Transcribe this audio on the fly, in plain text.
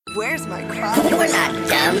Where's my crop? We're not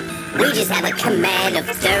dumb. We just have a command of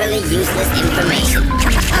thoroughly useless information.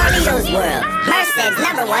 Carlito's World, Merced's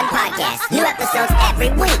 #1 podcast. New episodes every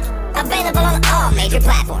week. Available on all major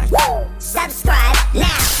platforms. Subscribe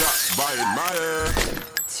now.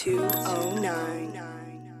 209.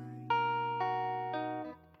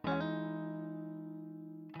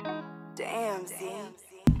 Damn, Z.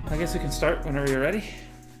 I guess we can start whenever you're ready.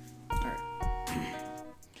 Alright.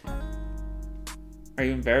 Are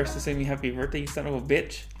you embarrassed to say me happy birthday, you son of a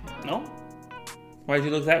bitch? No, Why'd you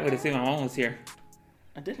look that way to say my mom was here?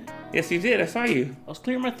 I didn't. Yes, you did. I saw you. I was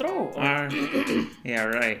clearing my throat. Yeah,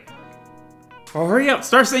 right. Oh, hurry up.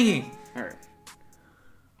 Start singing. All right.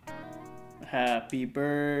 Happy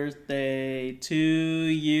birthday to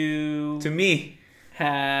you. To me.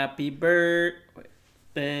 Happy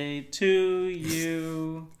birthday to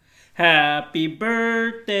you. Happy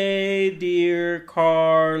birthday, dear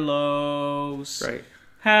Carlos. Right.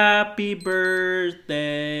 Happy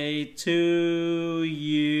birthday to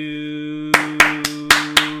you.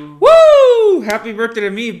 Woo! Happy birthday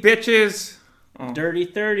to me, bitches. Oh. Dirty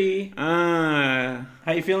 30. How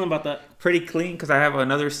you feeling about that? Pretty clean because I have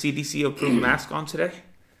another CDC approved mask on today.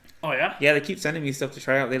 Oh, yeah? Yeah, they keep sending me stuff to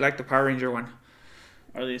try out. They like the Power Ranger one.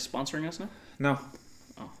 Are they sponsoring us now? No.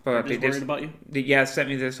 Oh, But they're they just worried about you? Yeah, sent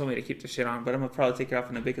me. They told me to keep the shit on, but I'm gonna probably take it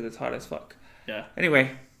off in a bit because it's hot as fuck. Yeah.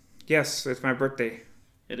 Anyway, yes, it's my birthday.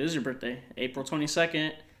 It is your birthday. April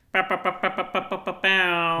 22nd. We're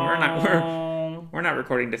We're not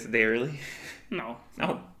recording this a day early. No.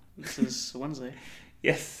 No. This is Wednesday.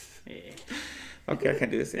 Yes. Yeah. Okay, I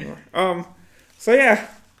can't do this anymore. So yeah,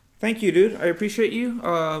 thank you, dude. I appreciate you.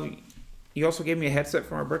 You also gave me a headset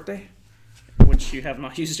for my birthday. Which you have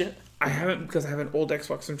not used yet? I haven't because I have an old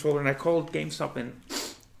Xbox controller, and I called GameStop, and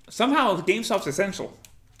somehow GameStop's essential.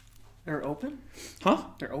 They're open? Huh?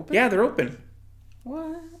 They're open? Yeah, they're open.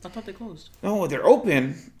 What? I thought they closed. No, they're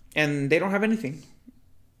open, and they don't have anything.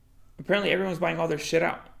 Apparently, everyone's buying all their shit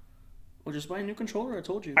out. Well, just buy a new controller. I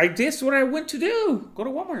told you. That's what I went to do. Go to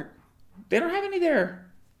Walmart. They don't have any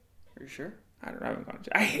there. Are you sure? I haven't gone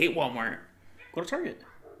to. I hate Walmart. Go to Target.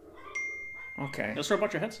 Okay. That's where I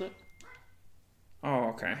bought your headset. Oh,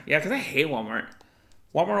 okay. Yeah, because I hate Walmart.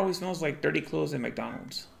 Walmart always smells like dirty clothes and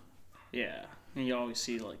McDonald's. Yeah. And you always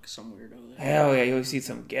see, like, some weirdo there. Hell yeah, you always see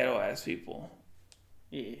some ghetto-ass people.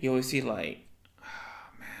 Yeah. You always see, like...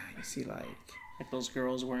 Oh, man, you see, like... Like those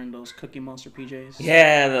girls wearing those Cookie Monster PJs.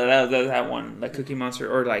 Yeah, that one. Like Cookie Monster.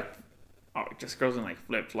 Or, like... Oh, just girls in, like,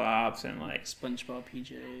 flip-flops and, like... SpongeBob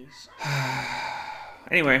PJs.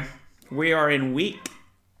 Anyway, we are in week...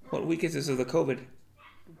 What week is this of the COVID?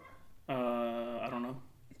 I don't know.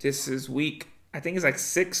 This is week... I think it's like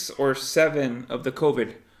 6 or 7 of the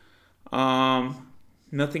COVID.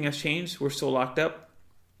 Nothing has changed. We're still locked up.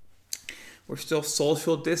 We're still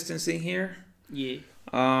social distancing here. Yeah.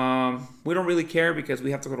 We don't really care because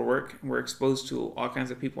we have to go to work. We're exposed to all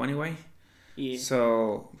kinds of people anyway. Yeah.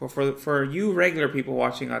 So, but for you regular people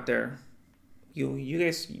watching out there, you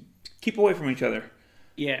guys keep away from each other.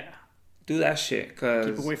 Yeah. Do that shit, cause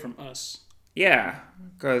Keep away from us. Yeah,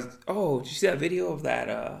 cause did you see that video of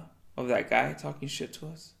that guy talking shit to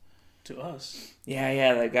us? To us.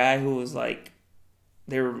 Yeah, the guy who was like,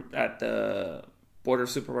 they were at the Board of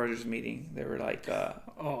Supervisors meeting. They were like, I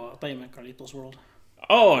thought you meant Carlito's World.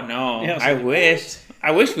 oh no, Yeah, I wish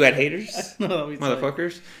we had haters, No,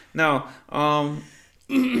 motherfuckers. No,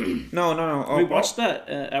 no. We watched that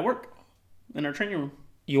at work in our training room.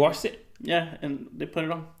 You watched it? Yeah, and they put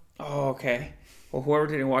it on. Oh, okay. Well, whoever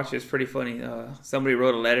didn't watch it is pretty funny. Somebody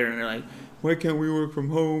wrote a letter and they're like, why can't we work from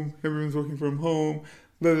home? Everyone's working from home.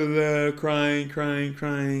 Blah, blah, blah, crying,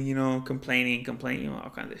 complaining, all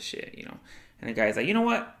kinds of shit, And the guy's like, you know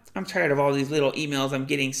what? I'm tired of all these little emails I'm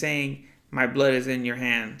getting saying my blood is in your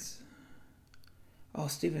hands. Oh,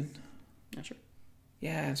 Steven. Answer.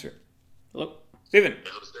 Yeah, answer it. Hello? Steven.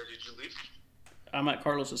 Hello, sir. Did you leave? I'm at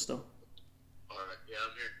Carlos's still. All right. Yeah,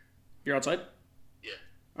 I'm here. You're outside? Yeah.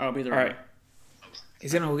 I'll be there. All right.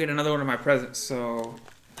 He's going to go get another one of my presents, so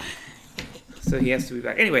he has to be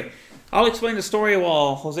back. Anyway, I'll explain the story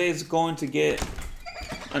while Jose is going to get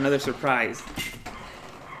another surprise.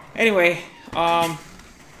 Anyway,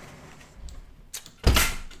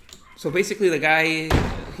 so basically the guy,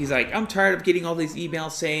 he's like, I'm tired of getting all these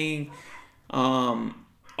emails saying, all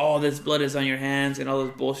this blood is on your hands and all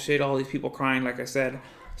this bullshit, all these people crying, like I said.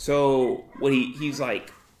 So what he's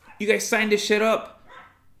like, you guys signed this shit up.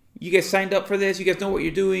 You guys signed up for this. You guys know what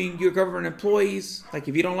you're doing. You're government employees. Like,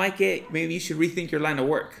 if you don't like it, maybe you should rethink your line of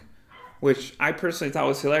work. Which I personally thought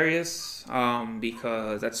was hilarious,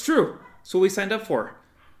 because that's true. That's what we signed up for.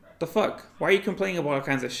 The fuck? Why are you complaining about all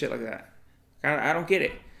kinds of shit like that? I don't get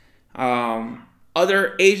it.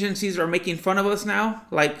 Other agencies are making fun of us now,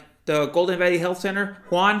 like the Golden Valley Health Center.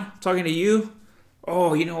 Juan, talking to you.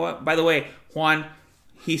 Oh, you know what? By the way, Juan,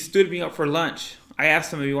 he stood me up for lunch. I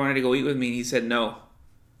asked him if he wanted to go eat with me, and he said no.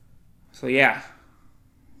 So yeah,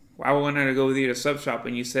 I wanted to go with you to Sub Shop,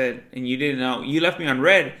 and you said, and you didn't know. You left me on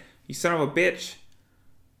red. You son of a bitch.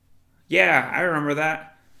 Yeah, I remember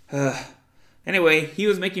that. Anyway, he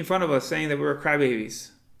was making fun of us, saying that we were crybabies.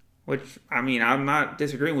 Which, I mean, I'm not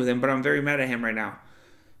disagreeing with him, but I'm very mad at him right now.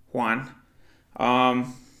 Juan.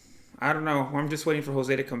 I don't know. I'm just waiting for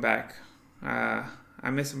Jose to come back. I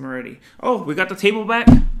miss him already. Oh, we got the table back.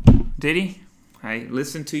 Did he? I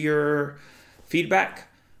listened to your feedback.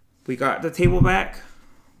 We got the table back.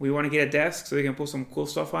 We want to get a desk so we can put some cool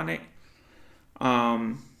stuff on it.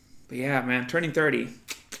 But yeah, man, turning 30.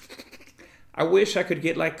 I wish I could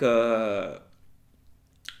get like a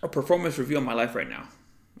performance review of my life right now.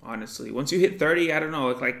 Honestly, once you hit 30, I don't know.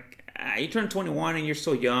 It's like you turn 21 and you're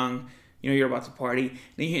still young. You know, you're about to party.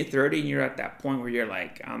 Then you hit 30 and you're at that point where you're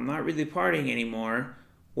like, I'm not really partying anymore.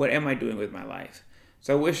 What am I doing with my life?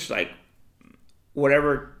 So I wish like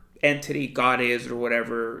whatever entity God is or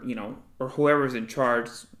whatever, you know, or whoever's in charge,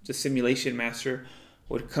 the simulation master,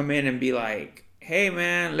 would come in and be like, hey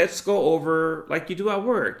man, let's go over like you do at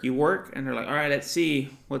work. You work and they're like, all right, let's see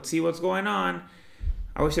what's going on.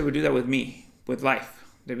 I wish they would do that with me, with life.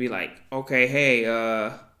 They'd be like, okay, hey,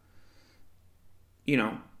 you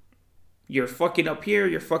know, you're fucking up here,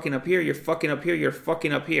 you're fucking up here, you're fucking up here, you're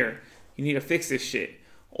fucking up here. You need to fix this shit.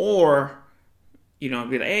 Or, you know,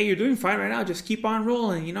 be like, hey, you're doing fine right now. Just keep on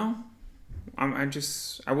rolling, you know? I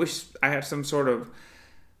wish I had some sort of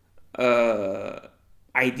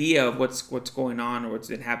idea of what's going on or what's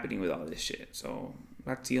been happening with all this shit. So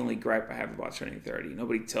that's the only gripe I have about turning 30.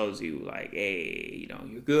 Nobody tells you like, hey, you know,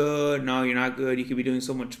 you're good. No, you're not good. You could be doing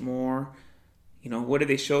so much more. You know, what did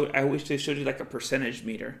they show? I wish they showed you like a percentage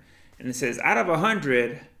meter. And it says, out of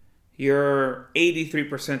 100, you're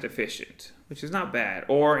 83% efficient, which is not bad.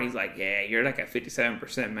 Or he's like, yeah, you're like at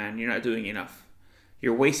 57%, man. You're not doing enough.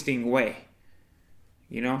 You're wasting away.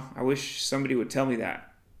 You know, I wish somebody would tell me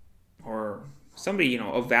that. Or somebody, you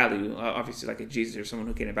know, of value, obviously like a Jesus or someone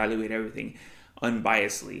who can evaluate everything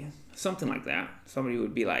unbiasedly. Something like that. Somebody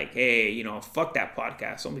would be like, hey, you know, fuck that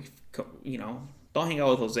podcast. Somebody, you know, don't hang out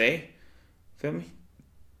with Jose. Feel me?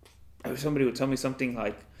 Or somebody would tell me something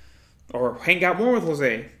like, or hang out more with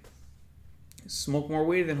Jose. Smoke more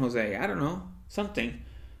weed than Jose. I don't know. Something.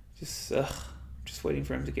 Just waiting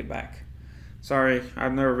for him to get back. Sorry,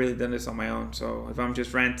 I've never really done this on my own. So if I'm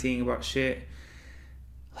just ranting about shit,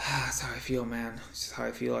 that's how I feel, man. It's just how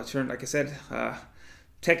I feel. Like I said,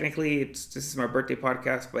 technically this is my birthday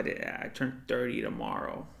podcast, but I turned 30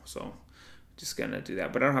 tomorrow. So I'm just going to do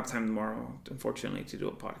that. But I don't have time tomorrow, unfortunately, to do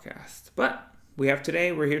a podcast. But we have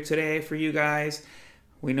today. We're here today for you guys.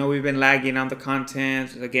 We know we've been lagging on the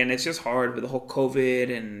content. Again, it's just hard with the whole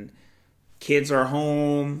COVID and kids are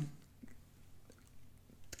home.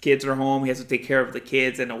 He has to take care of the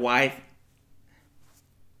kids and the wife.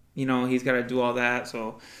 You know, he's got to do all that.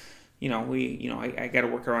 So, you know, I got to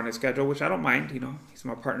work around his schedule, which I don't mind. You know, he's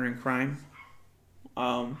my partner in crime.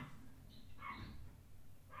 I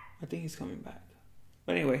think he's coming back.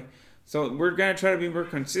 But anyway, so we're going to try to be more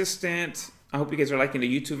consistent. I hope you guys are liking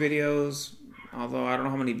the YouTube videos. Although I don't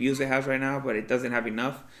know how many views it has right now, but it doesn't have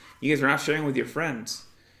enough. You guys are not sharing with your friends.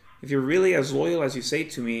 If you're really as loyal as you say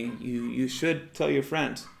to me, you should tell your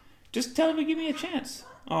friends. Just tell them to give me a chance.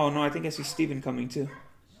 Oh, no, I think I see Steven coming too.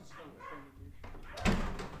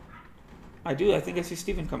 I do. I think I see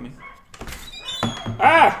Steven coming.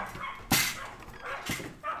 Ah!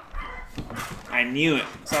 I knew it.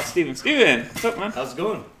 I saw Steven. Steven! What's up, man? How's it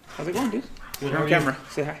going? How's it going, dude? Good. You're on camera.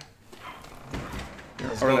 Say hi.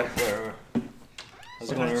 Over there.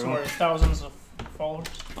 How's it going, everyone? Thousands of followers.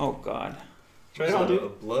 Oh, God. Try it out, dude. A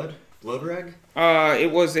blood rag? It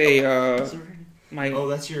was a, Oh,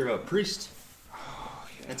 that's your priest. Oh,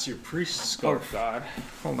 yeah. That's your priest Oh, scarf. God.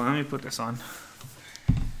 Hold on, let me put this on.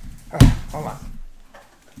 Hold on.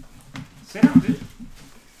 Sit down, dude.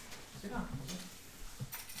 Sit down.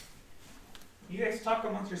 You guys talk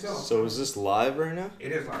amongst yourselves. So is this live right now?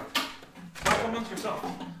 It is live. Talk amongst yourselves.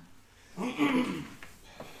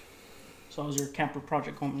 So how's your camper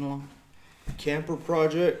project coming along? Camper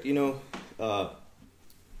project, you know,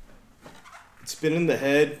 it's been in the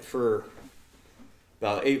head for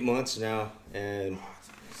about 8 months now, and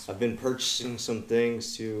I've been purchasing some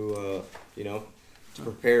things to, you know, to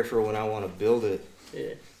prepare for when I want to build it.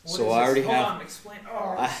 Yeah. So I already have. Hold on, explain.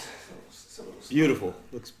 Oh, Beautiful.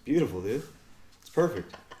 Looks beautiful, dude. It's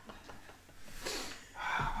perfect.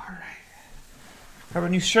 All right. have a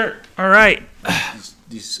new shirt. All right.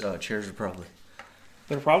 These chairs are probably Is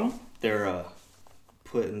there a problem? they're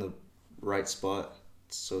put in the right spot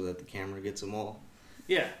so that the camera gets them all.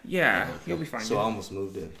 Yeah, Yeah, you'll be fine. So I dude. almost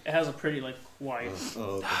moved it. it has a pretty like wide.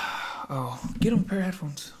 Oh, okay. Oh, get him a pair of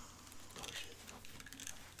headphones.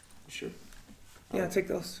 Sure. Yeah, take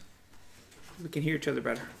those. We can hear each other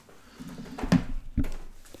better.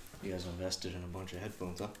 You guys invested in a bunch of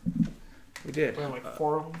headphones, huh? We did. We have like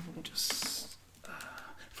 4 of them. Just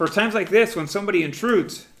for times like this, when somebody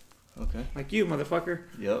intrudes, Okay. like you, motherfucker.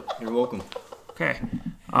 Yep. You're welcome. Okay.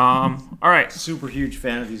 All right. Super huge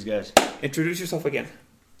fan of these guys. Introduce yourself again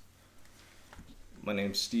My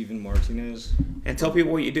name's Steven Martinez. and tell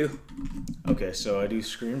people what you do. Okay, so I do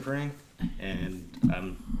screen printing,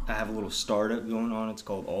 and I have a little startup going on. It's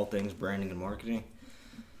called All Things Branding and Marketing,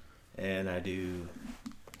 and I do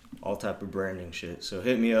all type of branding shit. So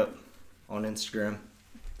hit me up on Instagram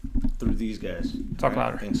through these guys. Talk All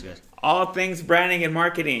louder. Thanks, guys. All things branding and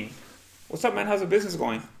marketing. What's up, man? How's the business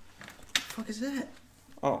going? What the fuck is that?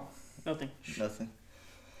 Oh, Nothing. Nothing.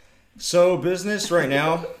 So business right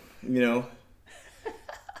now, you know,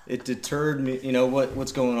 it deterred me. You know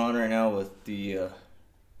what's going on right now with the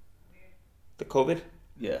the COVID?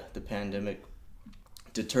 the pandemic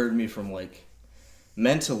deterred me from like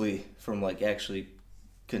mentally from like actually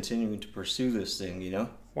continuing to pursue this thing, you know?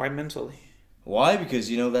 Why mentally? Why? Because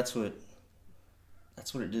you know that's what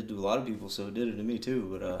it did to a lot of people, so it did it to me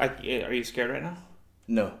too. But Like, yeah, are you scared right now?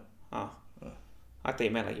 no. Oh, I thought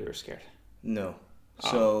you meant like you were scared. No.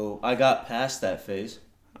 So I got past that phase,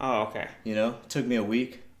 Oh, okay. you know? It took me a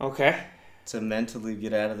week Okay. to mentally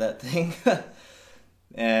get out of that thing.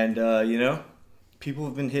 And you know, people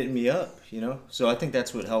have been hitting me up, you know? So I think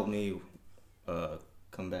that's what helped me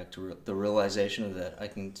come back to the realization of that I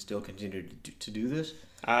can still continue to do this.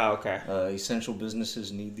 Ah, okay. Essential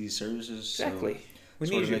businesses need these services. Exactly. So We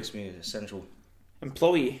that's need what you. makes me an essential.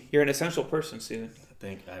 Employee. You're an essential person, Steven.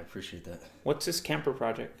 I appreciate that. What's this camper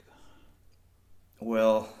project?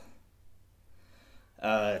 Well,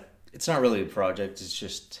 it's not really a project. It's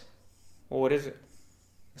just Well, what is it?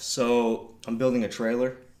 so I'm building a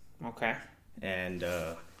trailer, Okay. and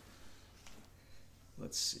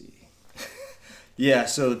let's see. Yeah,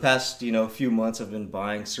 so the past few months I've been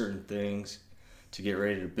buying certain things to get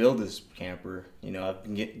ready to build this camper. You know, I've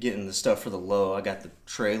been getting the stuff for the low. I got the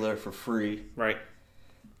trailer for free. Right.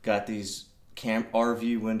 Got these camp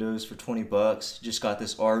RV windows for $20. Just got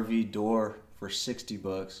this RV door for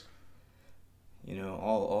 $60. You know,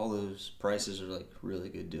 all those prices are like really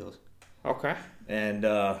good deals. Okay. And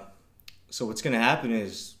so what's gonna happen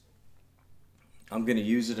is I'm gonna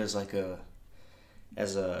use it as like a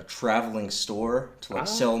traveling store to like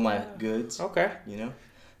sell my goods. Okay. You know,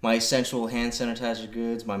 my essential hand sanitizer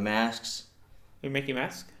goods, my masks. You making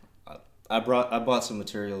masks? I bought some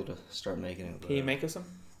material to start making it. Can you make us some?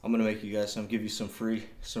 I'm gonna make you guys some. Give you some free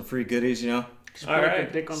goodies. You know. Just All put like right.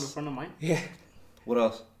 a dick on the front of mine. Yeah. What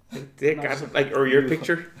else? Dick, like, or your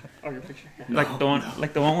picture, Oh, your picture. Yeah. like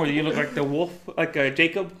the one where you look like the wolf, like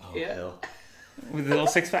Jacob Oh, Yeah. hell. with the little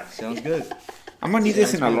 6-pack. Sounds good. I'm gonna need this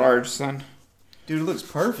in a Sounds good. large, son. Dude, it looks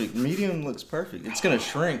perfect. Medium looks perfect. It's gonna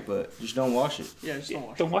shrink, but just don't wash it. Yeah, just don't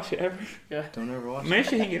wash Don't wash it ever. Yeah. Don't ever wash Man, I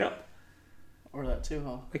should hang it up, Or that too,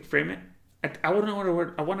 huh? like frame it. I wouldn't want to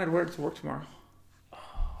wear. I wanted to wear it to work tomorrow.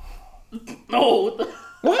 No, what the?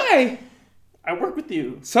 Why? I work with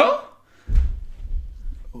you. So?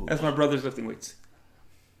 Ooh. That's my brother's lifting weights.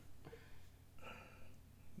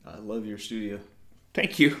 I love your studio.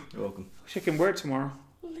 Thank you. You're welcome. Wish I can wear it tomorrow.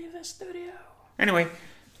 Leave the studio. Anyway,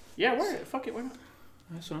 Yeah, wear it. Fuck it. Why not?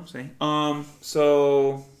 that's what I'm saying.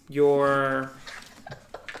 So you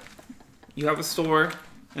have a store,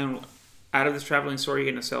 and out of this traveling store, you're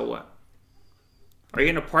gonna sell what? Are you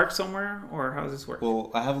gonna park somewhere, or how does this work?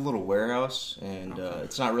 Well, I have a little warehouse, and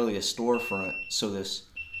it's not really a storefront. So this.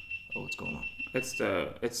 Oh, what's going on? It's the.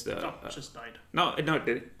 Oh, it just died. No, it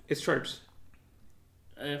did. It's charged.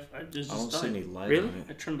 If I just I don't see died. any light Really? on it.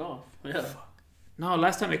 It turned off. Yeah. No,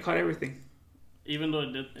 last time it caught everything. Even though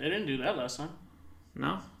it didn't do that last time.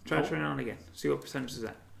 No, try Oh. to turn it on again. See what percentage is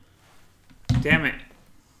that. Damn it.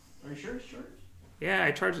 Are you sure it's charged? Yeah,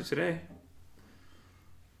 I charged it today.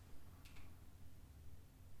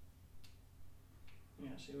 Yeah,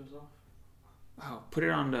 see it was off. Oh, put it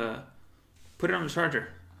on the charger.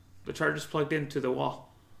 The charger's plugged into the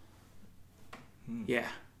wall. Yeah.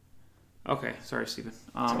 Okay, sorry, Steven.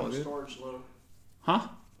 The storage low. Huh?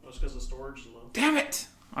 That's because the storage is low. Damn it!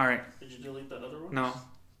 All right. Did you delete that other one? No,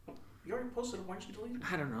 You already posted it. Why didn't you delete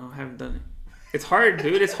it? I don't know. I haven't done it. It's hard,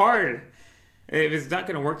 dude. It's hard. If it's not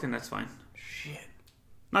gonna work, then that's fine. Shit.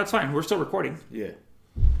 No, it's fine. We're still recording. Yeah.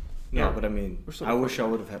 No, Yeah. but I mean, We're still I wish I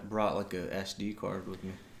recording. would have brought like a SD card with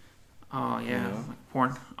me. Oh yeah, Yeah. like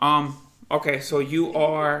porn. Okay, so you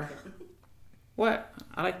are what?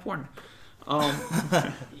 I like porn.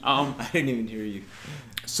 I didn't even hear you.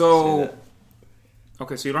 say So that.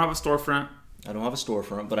 okay, so you don't have a storefront I don't have a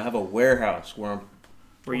storefront, but I have a warehouse where I'm.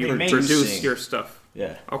 where you Producing. produce your stuff.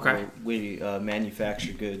 Yeah. Okay. where we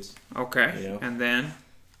manufacture goods. Okay, You know. and then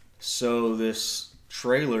So this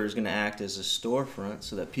trailer is going to act as a storefront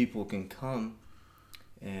so that people can come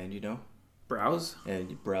and browse.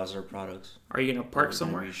 and browse our products. Are you gonna park They're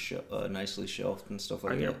somewhere? gonna be nicely shelved and stuff Are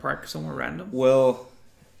like you that. gonna park somewhere random? Well,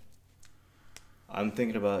 I'm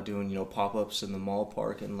thinking about doing pop-ups in the mall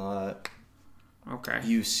parking lot. Okay,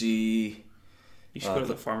 You see you should go to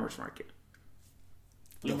the farmers market.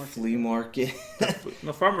 the flea market.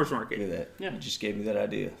 The farmers Look market. at that. Yeah. You just gave me that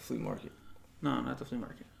idea. Flea market. No, not the flea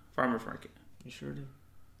market. Farmers market. You sure did?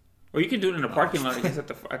 Or you can do it in a parking lot, I guess, at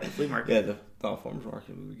the flea market. Yeah, the farmers market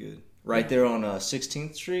would be good. Right there on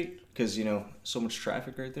 16th Street, because so much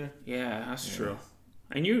traffic right there. Yeah, that's true.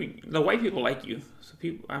 And the white people like you, so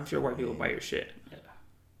I'm sure white people buy your shit.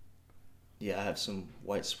 Yeah, I have some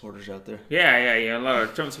white supporters out there. Yeah, a lot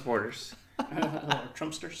of Trump supporters.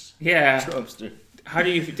 Trumpsters. Yeah. Trumpster. How do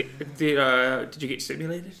you did you get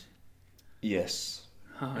stimulated? Yes.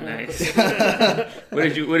 Oh, nice. What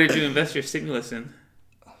did you invest your stimulus in?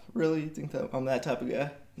 Really? You think that I'm that type of guy?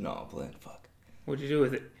 No, I'm playing. Fuck. What did you do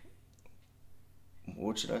with it?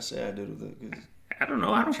 What should I say I did with it? 'Cause I don't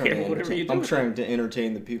know. I don't care. Whatever you do I'm with trying to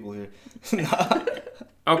entertain the people here.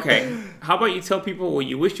 Okay. How about you tell people what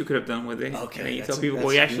you wish you could have done with it? Okay, And then you that's- tell people that's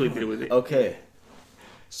what you a actually good did one. with it. Okay.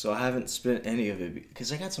 So I haven't spent any of it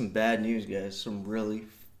because I got some bad news, guys. Some really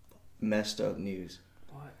messed up news.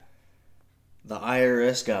 What? The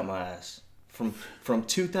IRS got my ass from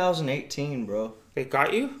 2018, bro. They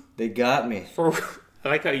got you? They got me For I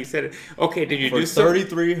like how you said it. Okay, did you for do some?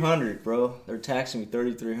 $3,300, bro. They're taxing me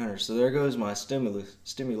 $3,300. So there goes my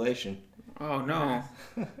stimulation. Oh no.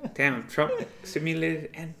 Damn, Trump stimulated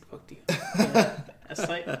and fucked you. That's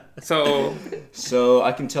like So So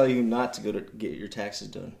I can tell you not to go to get your taxes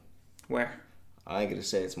done. where? I ain't gonna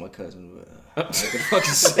say it's my cousin, but I ain't gonna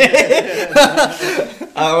fucking say it.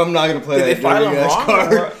 I'm not gonna play Did that they file dirty them ass wrong?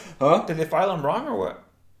 card. Or what? Huh? Did they file them wrong or what?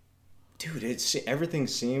 Dude, everything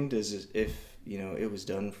seemed as if it was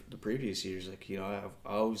done the previous years. Like I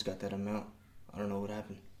always got that amount. I don't know what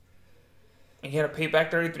happened. And you had to pay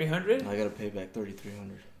back $3,300? I gotta pay back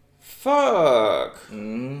 $3,300. Fuck.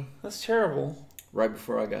 Mm-hmm. That's terrible. Right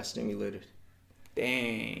before I got stimulated.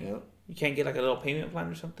 Dang. Yep. You can't get like a little payment plan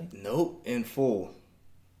or something? Nope, in full.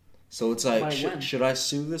 So it's like, By when? should I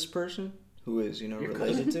sue this person who is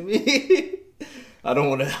related to me? I don't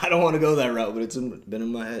want to go that route, but it's been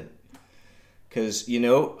in my head. Cause I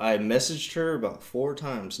messaged her about 4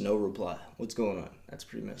 times, no reply. What's going on? That's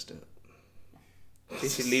pretty messed up.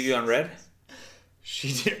 Did she leave you on red?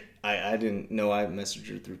 She did. I didn't know. I messaged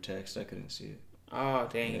her through text. I couldn't see it. Oh,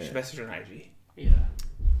 dang. You Yeah. should message her on IG. yeah.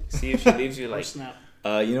 See if she leaves you Or like, snap.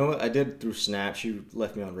 You know what? I did through Snap. She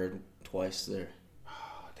left me on red twice there.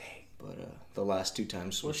 oh, dang. But the last 2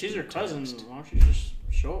 times. Well, was she's through your cousin. text. Why don't you just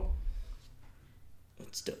show up?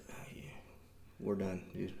 It's done. Yeah. We're done,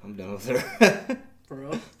 dude. I'm done with her. For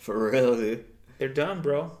real? For real, dude. They're done,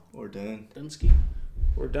 bro. We're done. Dunsky?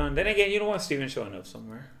 We're done. Then again, you don't want Steven showing up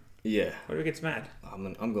somewhere. Yeah. What if he gets mad?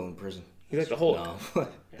 I'm going to prison. He's like the Hulk. No.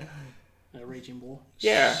 That raging bull.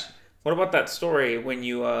 Yeah. What about that story when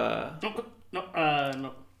you,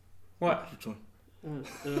 No. what? Which one?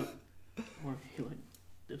 Or he like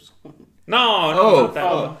dips one. No, Oh, not that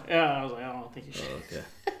Oh, one. yeah, I was like, I don't think you should. Oh,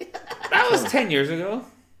 okay. That was 10 years ago.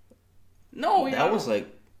 No, yeah. That was like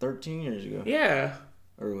 13 years ago. Yeah.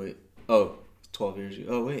 Or wait. Oh, 12 years ago.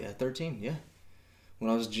 Oh, wait. At 13, yeah. When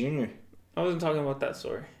I was a junior. I wasn't talking about that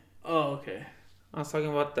story. Oh, okay. I was talking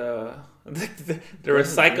about the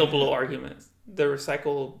recyclable argument. The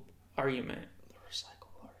recycle argument. The recycle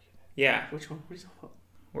argument. Yeah. Which one? What are you talking about?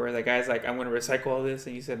 Where the guy's like, I'm going to recycle all this.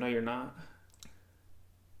 And you said, no, you're not.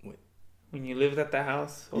 Wait. When you lived at the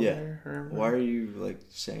house over Yeah. there, remember? Why are you like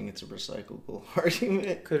saying it's a recyclable argument?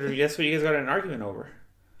 Because that's what you guys got in an argument over.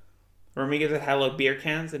 Remember you guys had like beer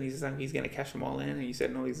cans and he's going to cash them all in. And you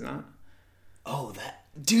said, no, he's not. Oh, that.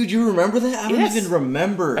 Dude, you remember that? I don't Yes. even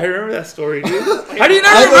remember. I remember that story, dude. How do you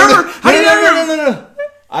not remember? How do you not remember? No.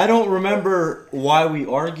 I don't remember why we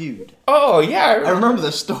argued. Oh, yeah. I remember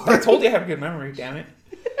the story. I told you I have good memory, damn it.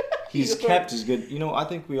 He's kept his good. I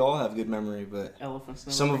think we all have good memory, but Elephants.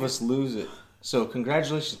 Never some of forget. us lose it. So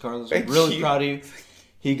congratulations, Carlos. I'm Thank really you. proud of you.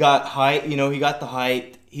 He got height. He got the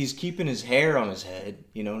height. He's keeping his hair on his head.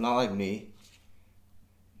 Not like me.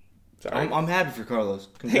 Sorry. I'm happy for Carlos. you,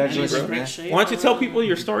 Congratulations, bro. man. shape. Why don't you tell people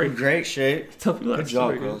your story? Great shape. Tell people Good that job,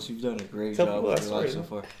 story. dude. Carlos. You've done a great Tell job people with that your life story, so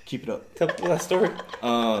far. Keep it up. Tell people that story.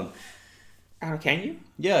 Um, I don't know, can you?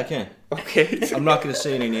 yeah, I can. Okay. I'm not gonna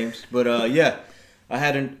say any names, but yeah, I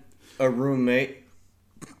had a roommate.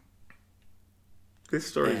 This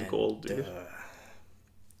story is and, gold, dude.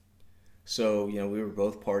 So we were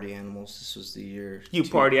both party animals. This was the year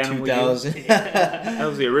Party animal, you. 2000. That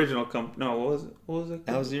was the original No, what was it? What was it?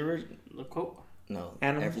 That was the original. The quote. No,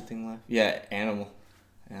 Animal? Everything Life. Yeah, animal.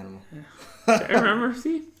 I remember.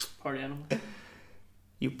 See, Party animal.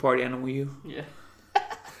 you party animal, you. Yeah.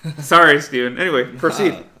 Sorry, Steven. Anyway,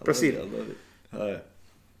 proceed. Proceed. I love it.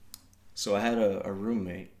 So I had a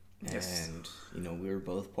roommate, and Yes. we were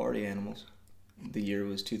both party animals. The year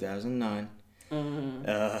was 2009.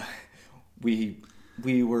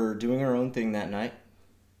 We were doing our own thing that night.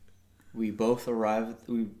 We both arrived.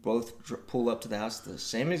 We both pulled up to the house at the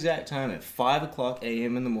same exact time at 5:00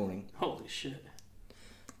 a.m. in the morning. Holy shit.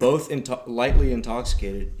 Both lightly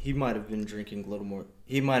intoxicated. He might have been drinking a little more.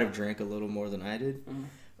 He might have drank a little more than I did.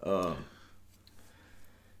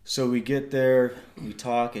 So we get there, we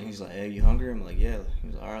talk, and he's like, "Hey, you hungry?" I'm like, "Yeah."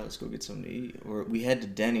 He's like, "All right, let's go get something to eat." We head to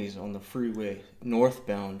Denny's on the freeway,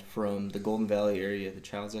 northbound from the Golden Valley area, the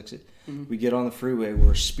Child's exit. We get on the freeway,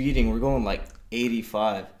 we're speeding, we're going like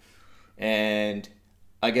 85. And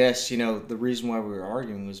I guess, the reason why we were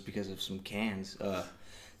arguing was because of some cans.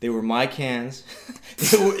 They were my cans.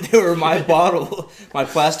 they were my bottle, my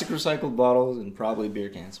plastic recycled bottles, and probably beer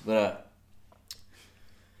cans. But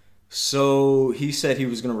so he said he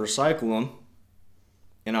was going to recycle them,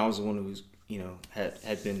 and I was the one who was,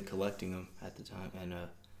 had been collecting them at the time,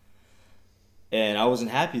 and I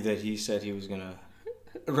wasn't happy that he said he was going to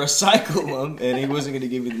recycle them, and he wasn't going to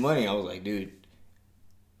give me the money. I was like, dude,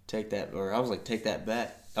 take that, or I was like, take that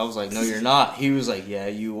back. I was like, no, you're not. He was like, yeah,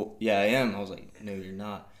 I am. I was like, no, you're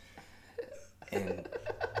not. And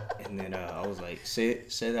then I was like, say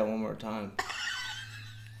that one more time.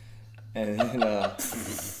 And then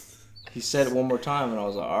he said it one more time, and I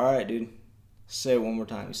was like, all right, dude, say it one more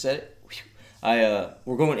time. He said it.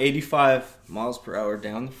 We're going 85 miles per hour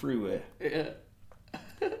down the freeway. Yeah.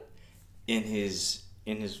 In his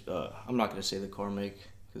I'm not gonna say the car make,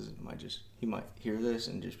 because he might hear this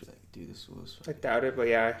and just be like, dude, this was. I doubt it, but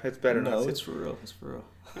yeah, it's better. No, not it's for real. It's for real.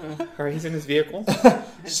 All right, he's in his vehicle.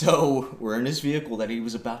 So we're in his vehicle that he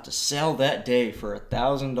was about to sell that day for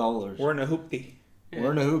 $1,000. We're in a hoopty.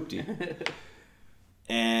 We're in a hoopty.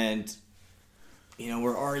 And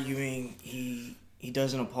we're arguing. He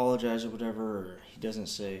doesn't apologize or whatever, or he doesn't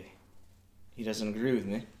agree with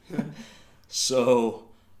me. So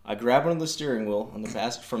I grab onto the steering wheel on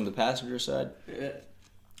from the passenger side. Yeah.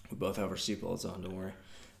 We both have our seatbelts on, don't worry.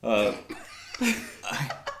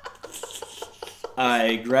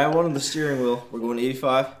 I grab onto the steering wheel. We're going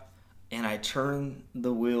 85, and I turn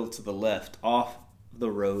the wheel to the left off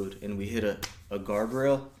the road, and we hit a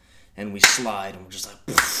guardrail, and we slide, and we're just like,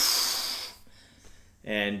 poof.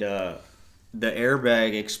 And the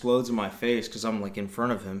airbag explodes in my face because I'm like in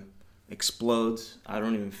front of him. Explodes. I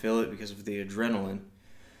don't even feel it because of the adrenaline.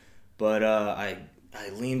 But I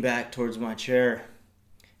lean back towards my chair,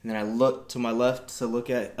 and then I look to my left to look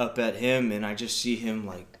up at him, and I just see him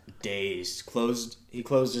like dazed. He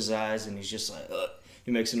closed his eyes, and he's just like, ugh.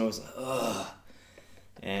 He makes a noise like, ugh.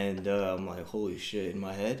 And I'm like, holy shit, in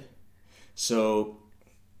my head. So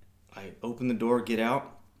I open the door, get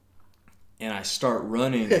out, and I start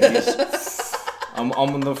running. I'm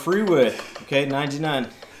on the freeway, okay, 99,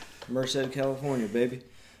 Merced, California, baby.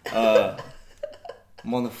 I'm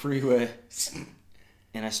on the freeway,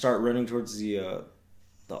 and I start running towards the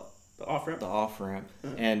off-ramp? The off-ramp.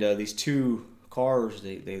 And these two cars,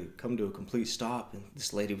 they come to a complete stop, and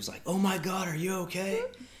this lady was like, "Oh my God, are you okay?"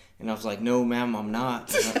 And I was like, "No, ma'am, I'm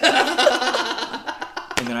not."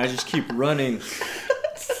 And then I just keep running,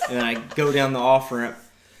 and then I go down the off-ramp,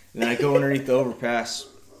 and then I go underneath the overpass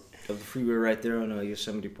of the freeway right there on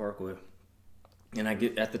Yosemite Parkway. And I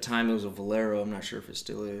get, at the time it was a Valero, I'm not sure if it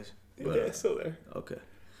still is. But, Yeah, it's still there. Okay.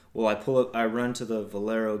 Well, I run to the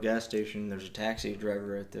Valero gas station. There's a taxi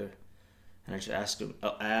driver right there, and I just asked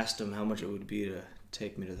him how much it would be to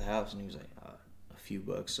take me to the house, and he was like, a few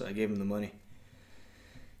bucks. So I gave him the money.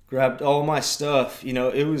 Grabbed all my stuff.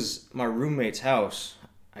 It was my roommate's house.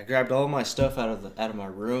 I grabbed all my stuff out of my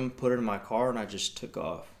room, put it in my car, and I just took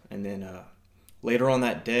off. And then later on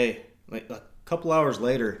that day, like a couple hours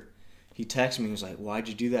later, he texted me. He was like, "Why'd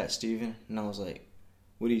you do that, Steven?" And I was like,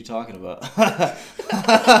 "What are you talking about?"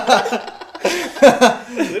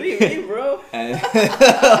 What do you mean, bro?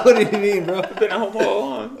 What do you mean, bro? I've been at home all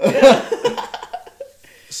along.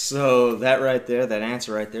 So that right there, that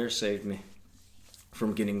answer right there saved me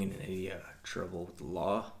from getting in any trouble with the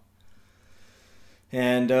law.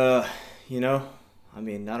 And, you know, I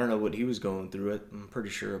mean, I don't know what he was going through. I'm pretty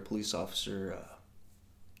sure a police officer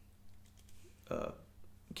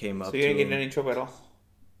came up So to you didn't get him. in any trouble at all?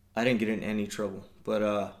 I didn't get in any trouble.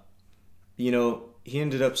 But, you know, he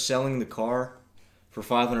ended up selling the car for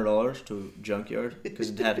 $500 to a junkyard because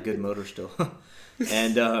it had a good motor still.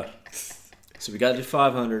 And so we got to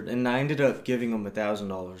 $500, and I ended up giving him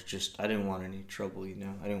 $1,000. Just, I didn't want any trouble, you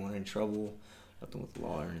know. I didn't want any trouble, nothing with the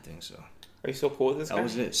law or anything, so. Are you still cool with this guy? That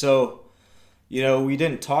was it. So, you know, we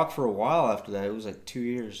didn't talk for a while after that. It was like 2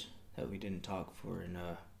 years that we didn't talk for, and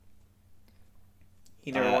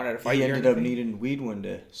He never wanted to fight he you or ended up anything? needing weed one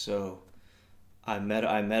day, so I met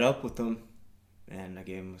up with him, and I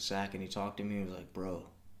gave him a sack, and he talked to me. He was like, "Bro,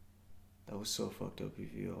 that was so fucked up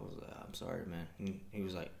of you." I was like, "I'm sorry, man." And he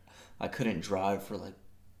was like, I couldn't drive for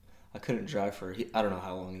I don't know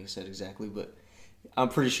how long he said exactly, but I'm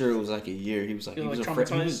pretty sure it was like a year. He was like, You're, he was like, afraid,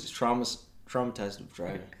 he was traumatized of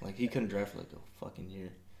driving. Like, he couldn't drive for like a fucking year.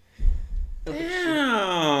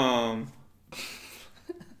 Damn.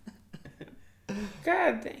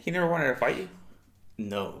 God, he never wanted to fight you.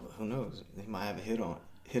 No, who knows? He might have a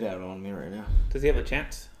hit out on me right now. Does he have a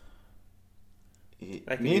chance?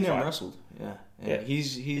 Like, Me and him fought? wrestled, yeah. And Yeah.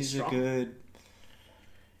 he's a strong? good.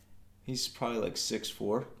 He's probably like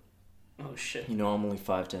 6'4". Oh shit. You know, I'm only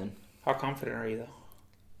 5'10". How confident are you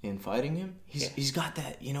though? In fighting him, Yeah. he's got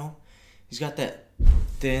that, you know, he's got that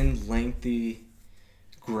thin, lengthy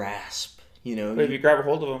grasp. You know, But if you grab a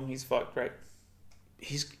hold of him, he's fucked, right?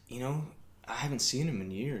 he's, you know, I haven't seen him in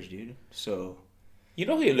years, dude. So You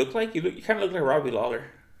know who you look like? You kind of look like Robbie Lawler.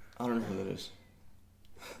 I don't know who that is.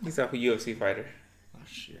 He's a UFC fighter. Oh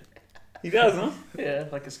shit! He does, huh? Yeah,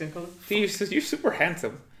 like a skin color. Dude, you're super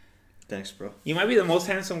handsome. Thanks, bro. You might be the most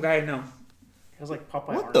handsome guy I know. He has like Popeye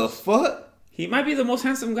What arms. the fuck? He might be the most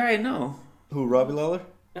handsome guy I know. Who, Robbie Lawler?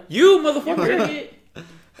 You, motherfucker.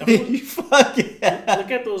 You fucking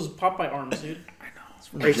Look at those Popeye arms, dude.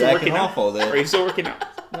 Are you still jacking working off out? all day. Are you still working out?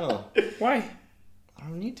 No, Why? I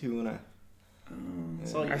don't need to when I.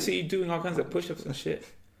 That's all you I do. see you doing all kinds of push-ups and shit.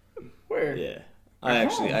 Where? Yeah,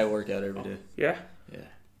 I work out every day. Yeah? Yeah.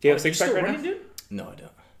 Do you have a You six-pack still right running, now? dude? No, I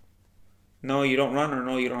don't. No, you don't run, or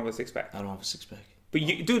no, you don't have a six-pack. I don't have a six pack But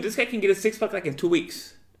you, dude, this guy can get a six-pack like in 2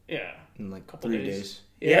 weeks. Yeah. in like Couple 3 days. days.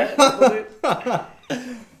 Yeah?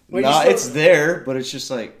 Wait, Nah, you still- it's there, but it's just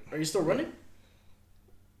like Are you still running?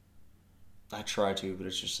 I try to, but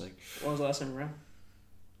it's just like When was the last time you ran?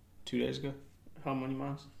 2 days ago. How many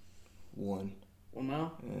miles? 1. 1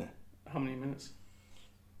 mile? Yeah, How many minutes?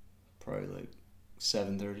 probably like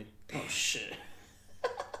 7:30. Oh shit.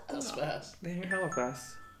 That's fast. Damn, you're hella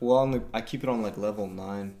fast. Well, I keep it on like level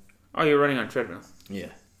 9. Oh, you're running on treadmill. Yeah,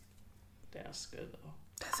 Damn, that's good though.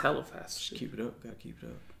 That's hella fast. just keep it up. Gotta keep it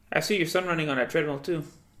up. I see your son running on that treadmill too.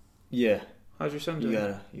 Yeah, How's your son you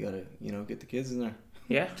doing? gotta, get the kids in there.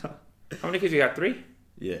 Yeah? How many kids you got? 3?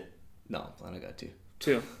 Yeah. No, I got 2.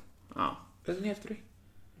 2. Oh. Doesn't he have 3?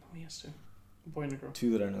 No, he has to. A boy and a girl.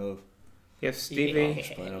 2 that I know of. You have Stevie,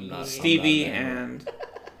 But I'm not. Stevie I'm not married. and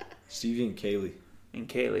Stevie and Kaylee.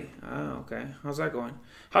 Kaylee. Oh, okay. How's that going?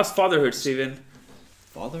 How's fatherhood, Steven?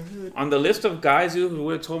 Fatherhood. On the list of guys who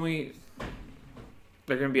would have told me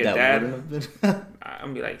they're gonna be a That dad, wouldn't have been. I'm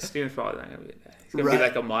gonna be like, Steven's probably not gonna be a dad. He's gonna Right. be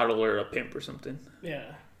like a model or a pimp or something.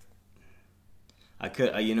 Yeah. I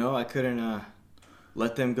couldn't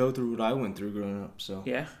let them go through what I went through growing up. So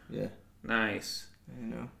Yeah. yeah, Nice.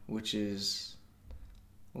 which is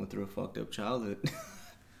I went through a fucked up childhood.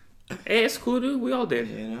 Hey, it's cool, dude. We all did.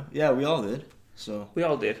 Yeah, we all did. So We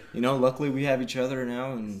all did. luckily we have each other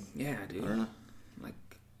now, and Yeah, I dude. don't know. Like,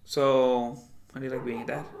 so how do you like being a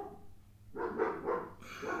dad?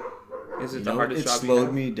 Is it the hardest it job you slowed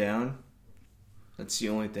have? me down. That's the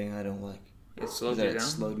only thing I don't like. It slows that you it down.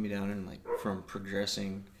 slowed me down and like from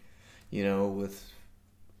progressing, with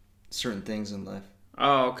certain things in life.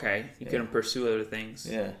 Oh, okay. You Yeah. couldn't pursue other things.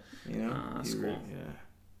 Yeah, that's you were- cool.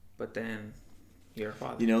 But then you're a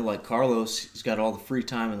father. like Carlos, he's got all the free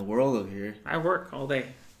time in the world over here, I work all day.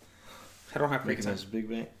 I don't have free making time. that big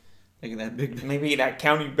bank, making that big bank. Maybe that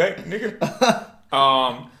county bank, nigga.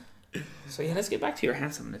 So yeah, let's get back to your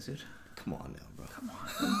handsomeness, dude. Come on now, bro.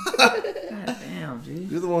 God damn, dude.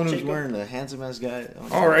 You're the one who's wearing the handsome ass guy.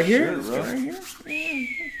 Oh, right here? Shirt, bro. Right here?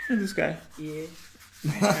 Yeah. Look at this guy. Yeah.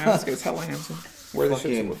 Yeah, this guy's hella handsome. Where the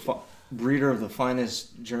shit's Fucking breeder of the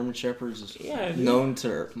finest German shepherds is Yeah, dude. known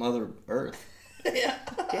to Mother Earth. Yeah,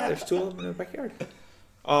 there's 2 of them in the backyard.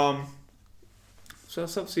 So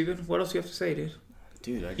what's up, Steven? What else you have to say, dude?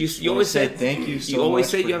 Dude, I You just always always say said thank you so much. You always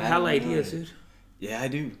say for you have hella having me ideas, on. dude. Yeah, I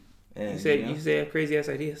do. And, You say have crazy ass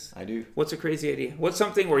ideas. I do. What's a crazy idea? What's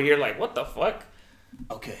something where you're like, what the fuck?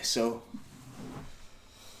 Okay, so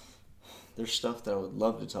there's stuff that I would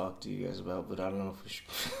love to talk to you guys about, but I don't know if we should.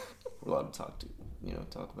 We're allowed to talk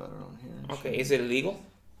about it on here. Okay, is it illegal?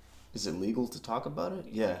 Is it legal to talk about it?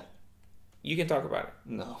 Yeah. You can talk about it.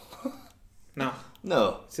 No. No.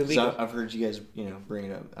 No. It's illegal. So I've heard you guys, bring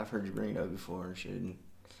it up. I've heard you bring it up before and shit. And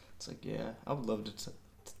it's like, yeah, I would love to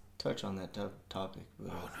touch on that topic.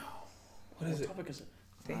 But, Oh no. What is it? topic is it?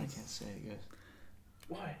 I can't say it, guys.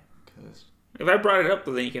 Why? Because If I brought it up,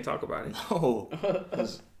 then you can talk about it. no.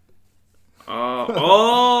 'Cause Oh.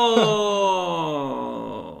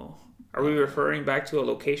 Are we referring back to a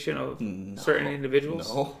location of No. certain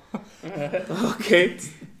individuals? no. Okay.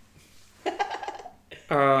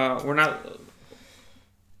 We're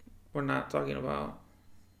not talking about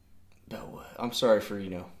No. I'm sorry for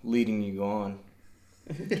leading you on.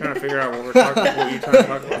 trying to figure out what you're trying to talk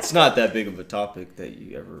about. It's not that big of a topic that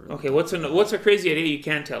you ever. Okay, what's a crazy idea you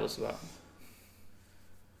can tell us about?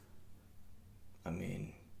 I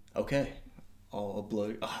mean, okay. I'll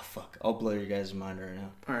blow. Oh fuck! I'll blow your guys' mind right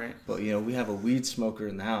now. All right. But we have a weed smoker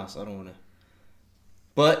in the house. I don't want to.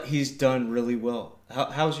 But he's done really well.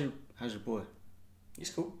 How's your boy? He's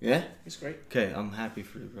cool. Yeah. He's great. Okay, I'm happy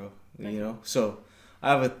for you, bro. So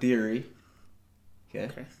I have a theory. Okay.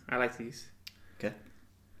 Okay. I like these. Okay.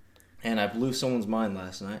 And I blew someone's mind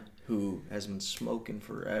last night who has been smoking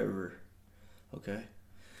forever. Okay.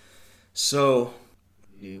 So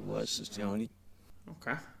he was Johnny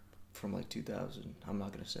Okay. from like 2000. I'm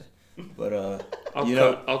not gonna say, but I'll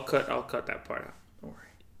cut that part out. Don't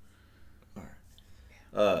worry.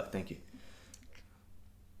 All right. Thank you.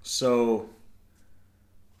 So.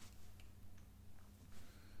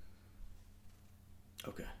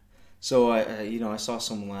 Okay. So I saw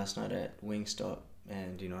someone last night at Wingstop,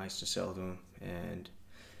 and I used to sell to him, and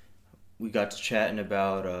we got to chatting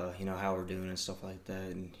about how we're doing and stuff like that,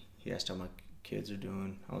 and he asked how my kids are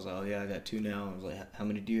doing. I was like, oh yeah, I got 2 now. I was like, how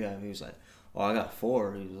many do you have? He was like, oh, I got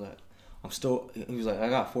 4. He was like, I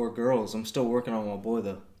got 4 girls. I'm still working on my boy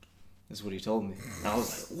though. That's what he told me. And I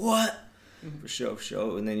was like, what? For sure.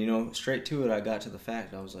 And then straight to it, I got to the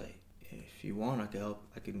fact. I was like, if you want, I can help.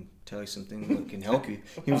 I can tell you something that can help you.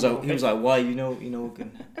 He was like, why? You know,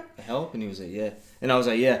 can help? And he was like, yeah. And I was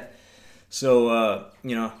like, yeah. So,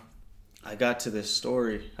 I got to this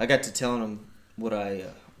story. I got to telling him what I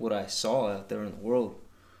saw out there in the world.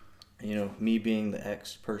 Me being the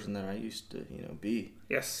ex-person that I used to, be.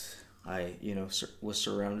 Yes. I, was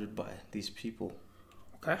surrounded by these people.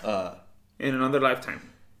 Okay. In another lifetime.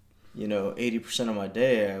 80% of my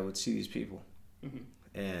day, I would see these people. Mm-hmm.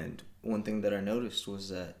 And one thing that I noticed was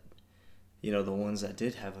that, the ones that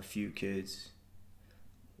did have a few kids,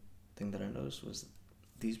 the thing that I noticed was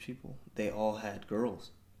these people, they all had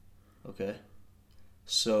girls. Okay?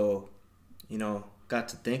 So, got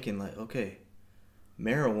to thinking like, okay,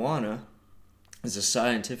 marijuana is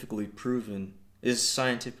scientifically proven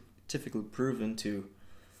to,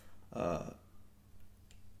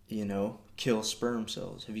 kill sperm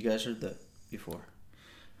cells. Have you guys heard that before?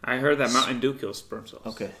 I heard that Mountain Dew kills sperm cells.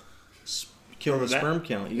 Okay. Kill the Heard that? sperm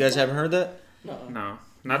count. You guys haven't heard that? No,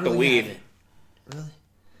 not Really the weed. haven't? Really?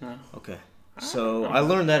 No. Okay. So I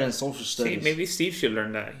learned that in social See, studies. maybe Steve should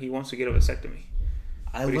learn that. He wants to get a vasectomy.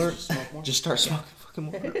 I But he's learned smoke more? just start smoking fucking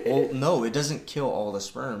more. Well, no, it doesn't kill all the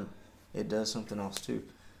sperm. It does something else too.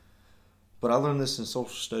 But I learned this in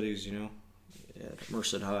social studies, at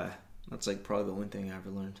Merced High. That's like probably the only thing I ever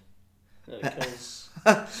learned. It kills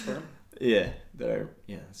sperm. Yeah,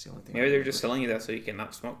 that's the only thing. Maybe they're just telling you that so you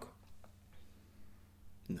cannot smoke.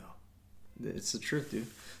 No, it's the truth, dude.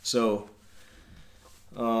 So,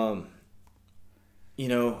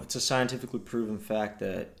 it's a scientifically proven fact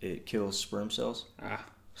that it kills sperm cells. Ah.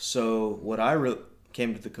 So what I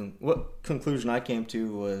came to what conclusion I came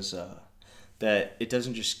to was that it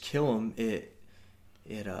doesn't just kill them; it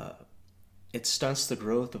stunts the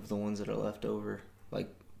growth of the ones that are left over, like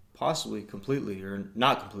possibly completely or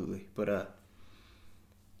not completely, but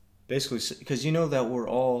basically because that we're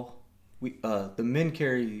all the men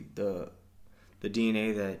carry the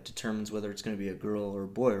DNA that determines whether it's going to be a girl or a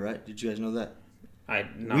boy, right? Did you guys know that?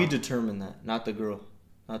 No. We determine that, not the girl,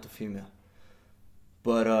 not the female.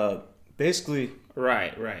 But basically,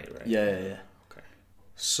 Right. yeah. Okay.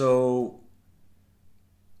 So,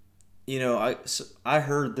 I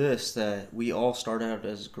heard this that we all start out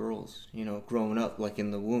as girls, growing up like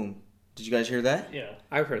in the womb. Did you guys hear that? Yeah.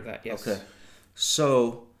 I've heard that. Yes. Okay.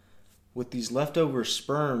 So, with these leftover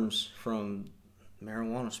sperms from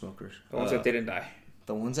marijuana smokers, The ones that didn't die.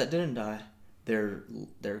 the ones that didn't die, their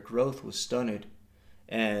growth was stunted,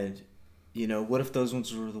 and you know, what if those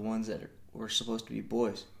ones were the ones that were supposed to be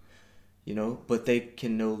boys? You know, but they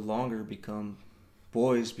can no longer become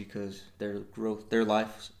boys because their growth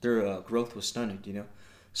was stunted. You know,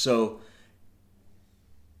 so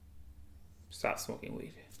Stop smoking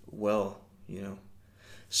weed. well, you know,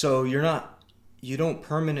 so you don't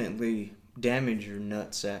permanently damage your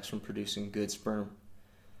nut sacs from producing good sperm,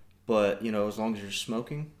 but you know, as long as you're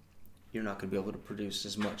smoking, you're not going to be able to produce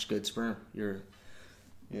as much good sperm.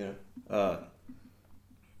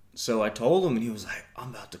 So I told him, and he was like, "I'm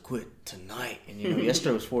about to quit tonight." And you know,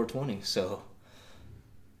 yesterday was 420, so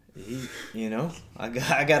I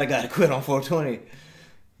got a guy to quit on 420.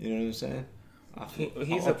 You know what I'm saying?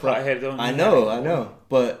 He's a pothead, though. I know,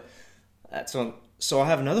 but that's on. So I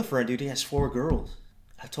have another friend, dude. He has 4 girls.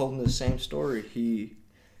 I told him the same story. He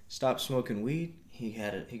stopped smoking weed. He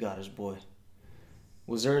got his boy.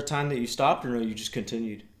 Was there a time that you stopped, or no? You just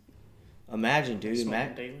continued? Imagine, dude.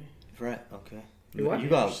 Smoking daily. Right. Okay. What? You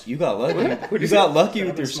got lucky. What'd You you got lucky I've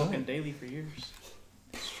with been your smoking son. daily for years.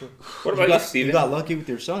 What about you, Steven? You got lucky with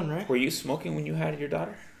your son, right? Were you smoking when you had your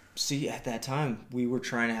daughter? See, at that time, we were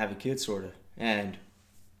trying to have a kid, sort of, and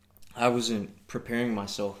I wasn't preparing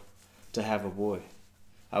myself to have a boy.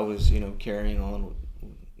 I was, carrying on,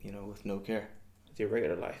 with no care. With your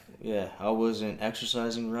regular life. Yeah, I wasn't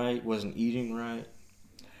exercising right, wasn't eating right.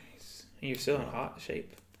 Nice. And you're still in hot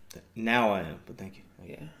shape. Now I am, but thank you.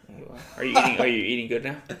 Yeah, you are. Are you eating good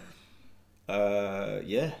now?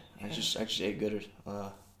 Yeah. I just ate good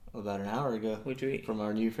about an hour ago. What'd you eat? From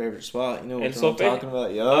our new favorite spot. You know what El I'm Sope? talking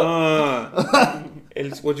about? Yup.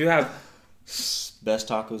 What'd you have? Best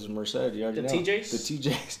tacos in Merced. You already The know. TJs? The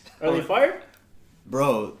TJs. Are they fired?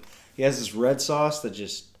 Bro, he has this red sauce that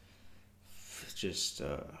just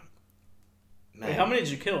man. Wait, how many did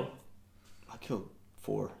you kill? I killed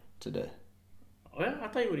 4 today. Oh yeah, I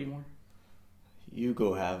thought you would eat more. You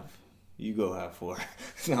go have 4.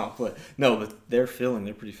 but they're filling.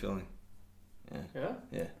 They're pretty filling. Yeah.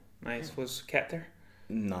 Yeah. Nice. Was Cat there?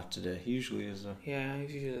 Not today. He usually is. Yeah,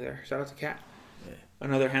 he's usually there. Shout out to Cat. Yeah.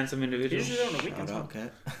 Another handsome individual. Usually there on the Shout weekends. out, Huh?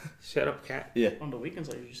 Cat. Shut up, Cat. Yeah. On the weekends,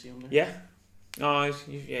 I usually see him there. Yeah. Oh, he's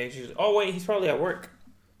usually. Oh wait, he's probably at work.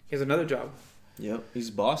 He has another job. Yep. He's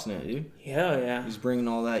bossing it, dude. Hell yeah. He's bringing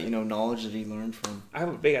all that, knowledge that he learned from. I have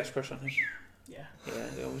a big ass crush on him. Yeah.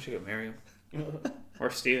 Yeah, I wish I could marry him. Or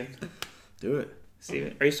Steven. Do it.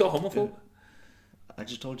 Steven. Are you still homophobe? I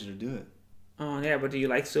just told you to do it. Oh yeah, but do you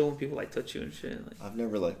like still when people like touch you and shit? Like, I've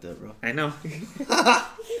never liked that, bro. I know.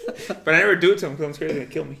 But I never do it to him because I'm scared they're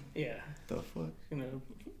gonna kill me. Yeah. The fuck?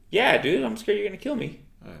 Yeah, dude, I'm scared you're gonna kill me.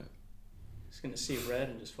 Alright. He's gonna see red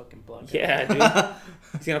and just fucking block it. Yeah, dude.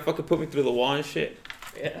 He's gonna fucking put me through the wall and shit.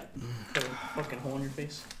 Yeah. Put a fucking hole in your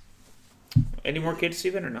face. Any more kids,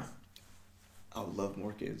 Steven, or no? I would love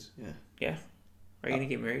more kids. Yeah. Yeah. Are you gonna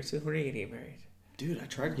get married soon? When are you gonna get married? Dude, I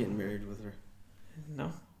tried getting married with her.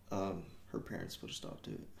 No. Her parents put a stop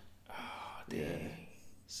to it. Oh, dang. Yeah.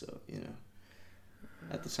 So,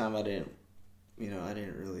 at the time I didn't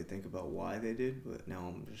really think about why they did, but now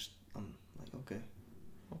I'm like, okay.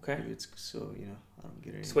 Okay. Maybe it's so, I don't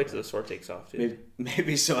get any. Just wait till the sword takes off, dude.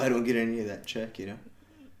 Maybe so I don't get any of that check,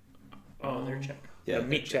 Oh, their check. Yeah. The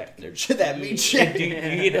meat check. That meat check. Do you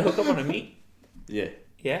get to hook up on a meat? Yeah.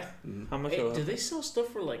 Yeah? Mhm. How much? Hey, do they sell stuff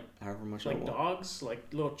for like However much I like want. dogs,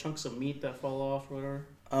 like little chunks of meat that fall off or whatever?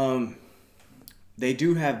 They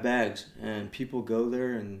do have bags, and people go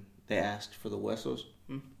there and they ask for the huesos.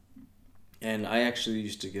 Hmm. And I actually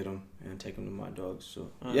used to get them and take them to my dogs.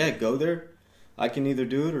 So Oh. yeah, go there. I can either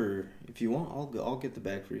do it, or if you want, I'll get the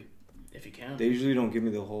bag for you. If you can. They usually don't give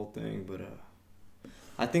me the whole thing, but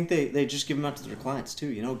I think they just give them out to their clients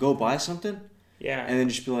too. Go buy something, Yeah. and then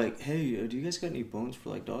just be like, hey, do you guys got any bones for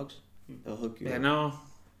like dogs? They'll hook you Yeah, up. no.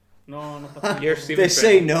 No. You're If Steven. they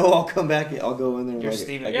say no, I'll come back. I'll go in there in You're like,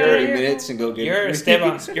 Steven. like Yeah, 30 yeah. minutes and go get You're it.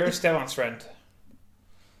 Esteban's friend. Do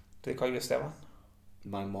they call you Esteban?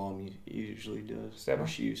 My mom usually does. Esteban? Or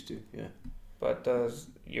she used to, yeah. But does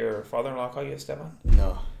your father-in-law call you Esteban?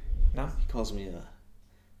 No. No? He calls me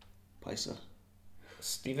Paisa.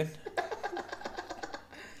 Steven?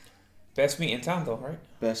 Best meat in town, though, right?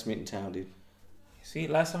 Best meat in town, dude. See,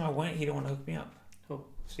 last time I went, he didn't want to hook me up. Who?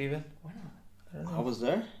 Steven? Why not? I don't I know. was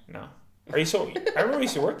there? No. Are you so... I remember you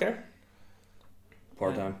used to work there.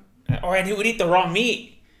 Part-time. Oh, and he would eat the raw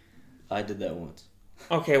meat. I did that once.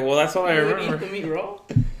 Okay, well, that's all I You would remember. eat the meat raw?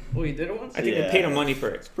 Oh, you did it once? I think they Yeah. paid him money for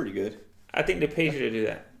it. It's pretty good. I think they paid you to do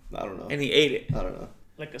that. I don't know. And he ate it. I don't know.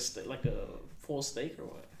 Like a full steak or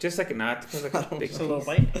what? Just like a knot. It was like a big Just a little piece.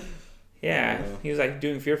 bite? Yeah. Yeah. He was like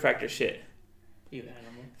doing Fear Factor shit. You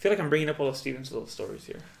animal. I feel like I'm bringing up all of Steven's little stories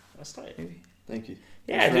here. That's tight. Maybe. Thank you.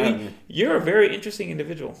 Yeah, Thanks for having dude. me. You're a very interesting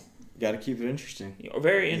individual. Got to keep it interesting.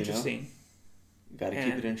 Very You know? interesting. Got to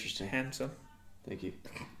keep it interesting. Handsome. Thank you.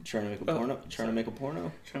 Trying to make a porno? Trying to make a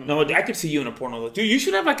porno? No, I could see you in a porno. Dude, you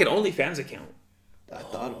should have like an OnlyFans account. I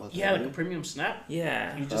thought about that. Yeah, like a dude. premium snap.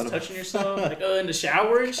 Yeah. You just touching yourself, like in the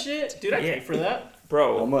shower and shit. Dude, I pay for that.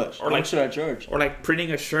 Bro. How much? Or How like much should I charge? Or like printing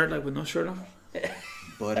a shirt like with no shirt on.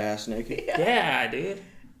 Butt ass naked. Yeah, dude.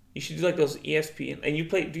 You should do like those ESPN.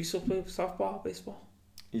 And do you still play softball, baseball?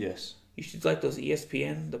 Yes. You should do like those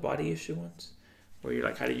ESPN, the body issue ones, where you're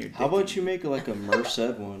like hiding your dick. How about you make like a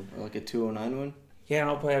Merced one or like a 209 one? Yeah,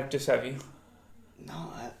 I'll probably just have you.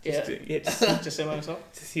 No, Yeah. Just say by myself.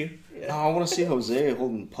 Just you. no, I want to see Jose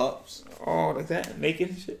holding pups. Oh, like that, naked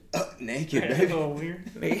and shit. Naked, That's a baby. little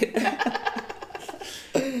weird. Naked.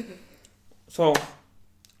 So,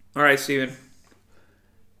 all right, Steven.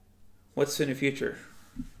 What's in the future?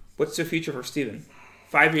 What's the future for Steven?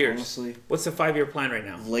 5 years. Honestly, What's the 5-year plan right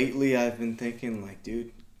now? lately I've been thinking like,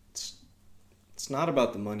 dude, it's not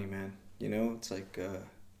about the money, man. You know, it's like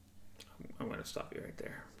I'm gonna stop you right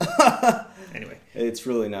there. Anyway, it's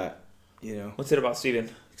really not. You know, what's it about, Steven?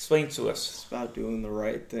 Explain to us. it's about doing the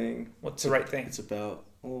right thing. What's the right thing? It's about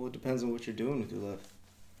it depends on what you're doing with your life.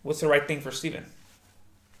 What's the right thing for Steven?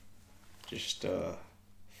 Just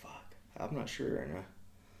I'm not sure right now.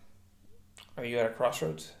 Are you at a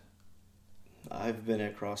crossroads? I've been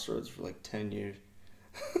at crossroads for like 10 years.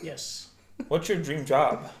 Yes. What's your dream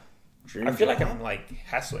job? Dream I feel like job? I'm like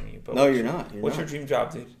hassling you, but No, you're not. You're what's not. your dream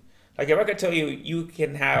job, dude? Like if I could tell you, you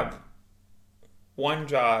can have one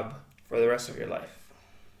job for the rest of your life.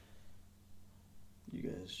 You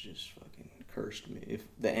guys just fucking cursed me. If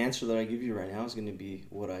the answer that I give you right now is going to be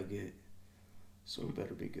what I get, so it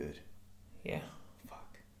better be good. Yeah,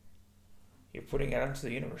 Fuck. you're putting it out into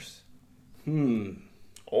the universe.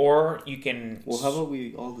 Or you can. Well, how about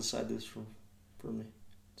we all decide this for me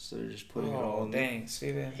instead of just putting it all Oh in there. dang,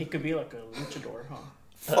 Steven. He could be like a luchador, huh?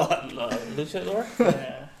 Fuck. Luchador?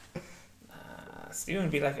 Yeah. Steven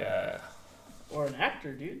would be like a. Or an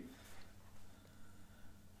actor, dude.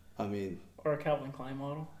 I mean, Or a Calvin Klein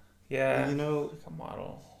model. Yeah. you know, Like a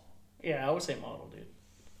model. Yeah, I would say model, dude.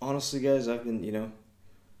 honestly, guys, I've been,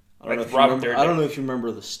 I Like don't know if you Rob remember. Dyrdek. I don't know if you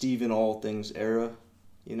remember the Steven All Things era.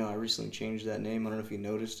 I recently changed that name. I don't know if you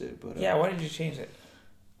noticed it, but Yeah, why did you change it?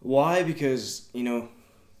 Why? Because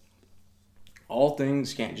all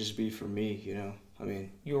things can't just be for me. I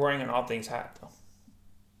mean, You were wearing an all things hat though.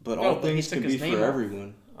 but No, all but he things took can his be name for off.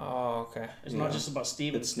 everyone. Oh, okay. It's You not know, just about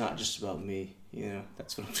Steven. It's not just about me.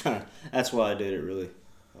 That's what I'm trying. That's why I did it, really.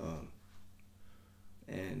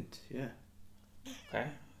 And yeah, Okay.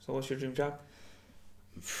 So what's your dream job?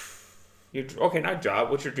 Okay, not job.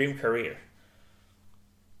 What's your dream career?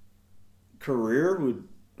 career would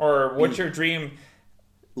Or what's your dream?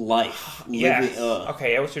 life. Yeah. Living,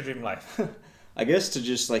 Okay. Yeah. What's your dream life? I guess to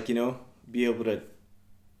just be able to.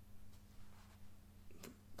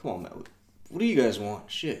 Come on, man. What do you guys want?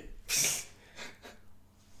 Shit.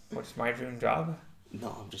 What's my dream job?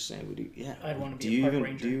 No, I'm just saying. What do you? Yeah. I'd wanna be Do a you park even?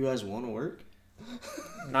 ranger. Do you guys want to work?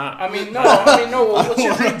 Not. I mean, no. What's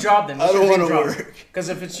your dream job then? What's I don't your wanna dream work. job? Because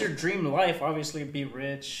if it's your dream life, obviously be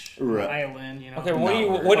rich, Right. island, Okay. What do you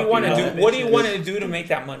No. What do you want to Fucking do? What do you bitches. want to do to make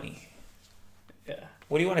that money? Yeah.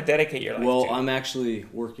 What do you want to dedicate your life Well, to? I'm actually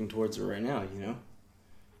working towards it right now.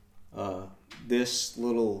 This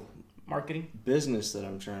little Marketing. business that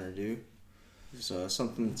I'm trying to do is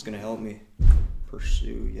something that's going to help me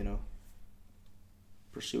pursue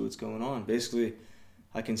what's going on. Basically,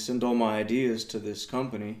 I can send all my ideas to this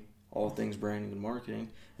company, All Things Branding and Marketing,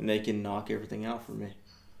 and they can knock everything out for me,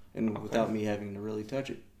 and without me having to really touch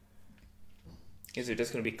it. Is it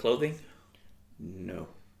just going to be clothing? No.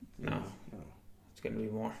 No. It's going to be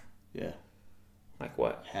more. Yeah. Like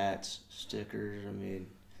what? Hats, stickers. I mean,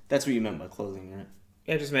 that's what you meant by clothing, right?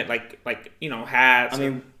 Yeah, I just meant like hats. I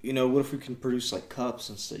mean, what if we can produce like cups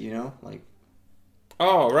and stuff? Like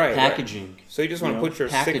oh right, packaging. Right. So you just want to You know, put your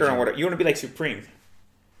sticker packaging. on whatever. You want to be like Supreme.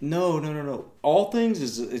 No. All Things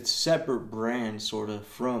is it's separate brand sort of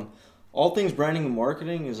from All Things Branding and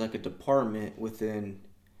Marketing is like a department within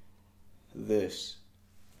this.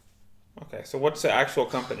 Okay, so what's the actual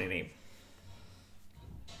company name?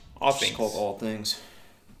 All It's Things. called All Things.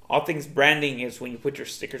 All Things Branding is when you put your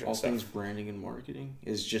stickers and All stuff. Things Branding and Marketing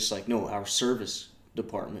is just like our service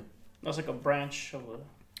department. That's like a branch of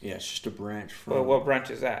Yeah, it's just a branch from. Well, what branch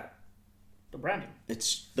is that? the branding.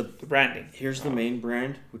 It's the The branding. here's the main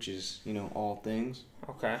brand, which is All Things,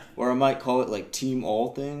 Okay. or I might call it like Team All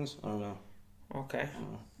Things. I don't know. Okay.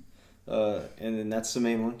 And then that's the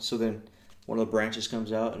main one. So then one of the branches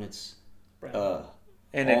comes out, and it's Branding.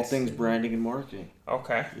 And All it's- Things Branding and Marketing.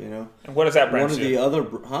 Okay. You know, And what does that branch one of do? the other,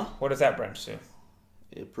 What does that branch do?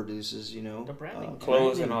 It produces, you know, The branding.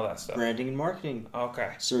 Clothes and all that stuff. branding and marketing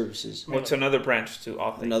Okay. services. What's another branch to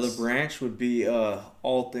all things? Another branch would be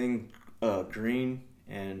all thing green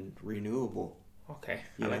and renewable. Okay,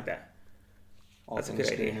 Yeah. I like that. All That's a things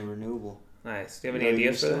good idea. green and renewable. Nice. Do you have You any know, you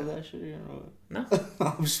ideas for steal that? shit? You know? No.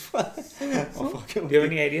 I'm just fucking Do you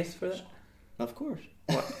have any ideas for that? Of course.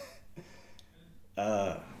 What?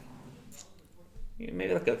 Uh,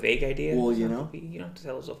 Maybe like a vague idea. Well, Doesn't you have know. to be- you don't have to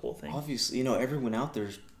tell us the whole thing. obviously, you know, everyone out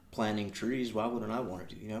there's planting trees. Why wouldn't I want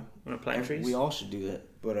to do? You know, Want to plant trees? We all should do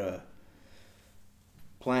that. But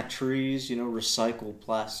plant trees. You know, recycle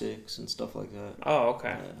plastics and stuff like that. Oh,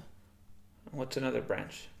 okay. Uh, What's another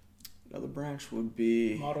branch? another branch would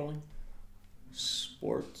be Modeling.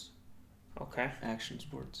 sports, Okay, action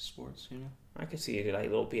sports. You know. I could see you like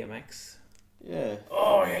little BMX. Yeah.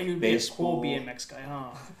 Oh yeah, you'd be a Baseball. cool BMX guy,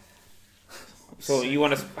 huh? So you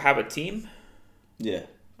want to have a team? Yeah.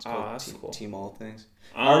 It's Oh, called that's cool. Team All Things.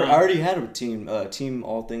 Um, I already had a team. Team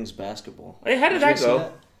All Things basketball. Hey, how did you that guys see go?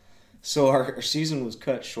 that? So our season was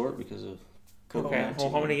cut short because of COVID-19. Okay. Well,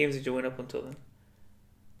 how many games did you win up until then?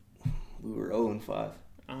 We were 0-5. Oh,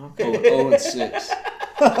 Oh, okay.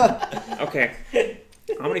 0-6. Okay.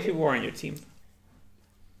 How many people were on your team?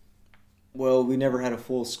 Well, we never had a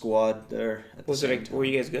full squad there. At the Was it same like, time. were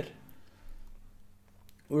you guys good?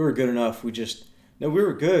 We were good enough. We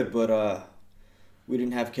were good, but we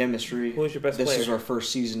didn't have chemistry. Who was your best This player? is our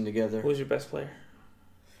first season together. Who was your best player?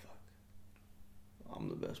 I'm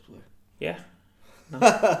the best player. Yeah. No.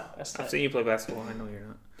 That's I've that. seen you play basketball. I know you're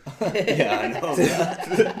not. Yeah, I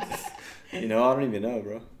know. You know, I don't even know,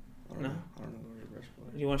 bro. I don't No. know. I don't know who's your best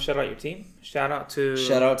player. You want to shout out your team? Shout out to.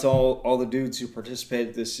 Shout out to all the dudes who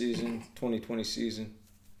participated this season, 2020 season.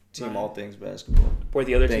 Team Right. All Things basketball. Were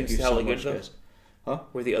the other Thank teams you hella so good much, though? guys.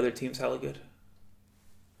 Were the other teams hella good?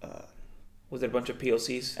 Was it a bunch of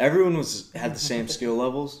POCs? Everyone had the same skill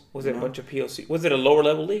levels. Was you it a know? bunch of POCs? Was it a lower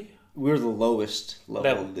level league? We were the lowest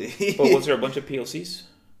level league. But was there a bunch of POCs?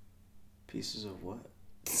 Pieces of what?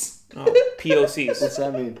 No, POCs. What's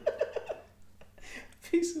that mean?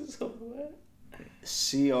 Pieces of what?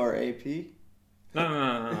 CRAP?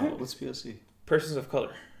 No. What's POC? Persons of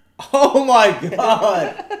color. Oh my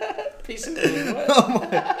god! Pieces of what?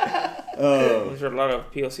 Was there a lot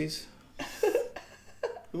of POCs?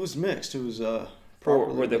 It was mixed. It was Or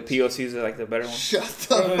properly were the mixed. POCs like the better ones? Shut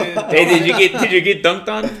the Hey, did you get dunked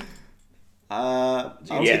on?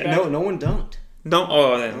 yeah. No one dunked. No.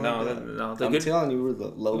 Oh, then No, no. The I'm good. telling you, we're the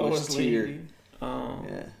lowest tier. lady. Oh.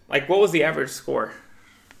 Yeah. Like, what was the average score?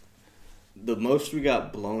 The most we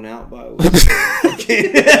got blown out by was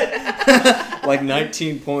like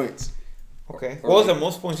 19 points. Okay. Or What was like- the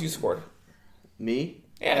most points you scored? Me?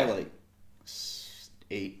 Yeah. I had like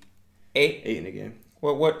 8 8. in a game.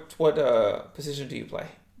 What position do you play?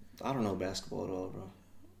 I don't know basketball at all, bro.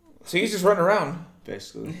 So you just run around.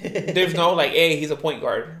 Basically, There's no like, hey, he's a point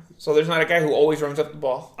guard. So there's not a guy who always runs up the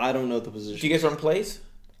ball. I don't know the Do position. you guys run plays?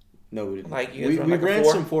 No, we didn't. Like, you guys we run like a ran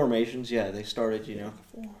 4? some formations. Yeah, they started. You know,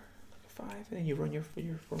 4, 5, and then you run your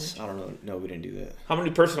formation. I don't know. No, we didn't do that. How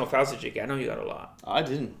many personal fouls did you get? I know you got a lot. I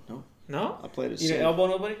didn't. No, No? I played it. You didn't safe. elbow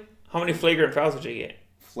nobody? How many flagrant fouls did you get?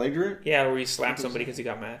 Flagrant? Yeah, where you slapped somebody because you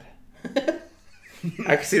got mad.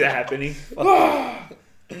 I can see that happening.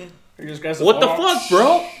 You just grab What the fuck,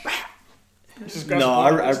 bro? Just grab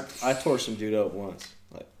No, some I tore some dude up once.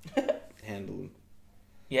 Like, handled him.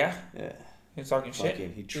 Yeah? Yeah. You're talking shit?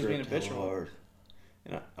 Fucking, he was being a tripped bitch, hella bro. hard.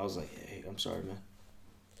 And I was like, hey, I'm sorry, man.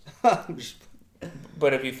 I'm just-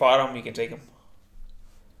 But if you fought him, you can take him.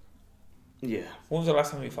 yeah. When was the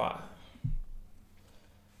last time you fought?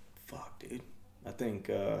 Fuck, dude. I think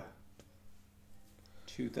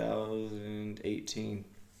 2018.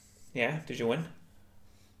 Yeah? Did you win?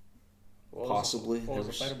 What was Possibly. What was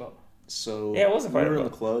the There fight about? So Yeah, it was a fight we were in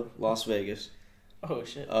about- the club, Las Vegas. Oh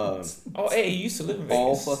shit. Oh, hey, you used to live in Vegas.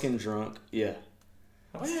 All fucking drunk. Yeah.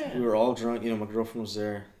 Oh, yeah. We were all drunk. You know, my girlfriend was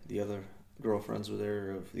there. The other girlfriends were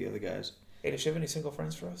there of the other guys. Hey, does she have any single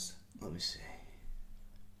friends for us? Let me see.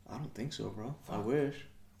 I don't think so, bro. I wish.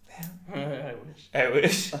 I wish. I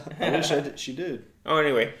wish. I wish she did. Oh,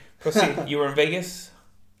 anyway. Proceed. You were in Vegas?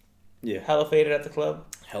 Yeah. Hella faded at the club?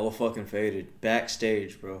 Hella fucking faded.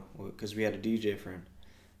 Backstage, bro. Because we had a DJ friend.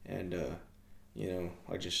 And, you know,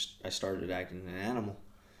 I started acting an animal.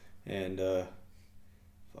 And,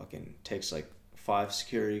 fucking takes like 5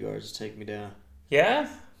 security guards to take me down. Yeah?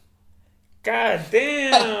 God You were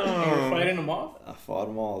damn. fighting them off? I fought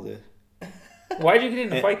them all, dude. Why'd you get in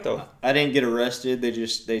the fight, though? I didn't get arrested.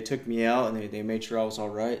 They took me out and they made sure I was all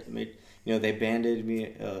right. They bandaged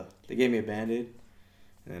me. They gave me a Band-Aid,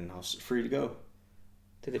 and I was free to go.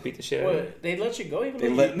 Did they beat the shit out of you? What? They let you go even They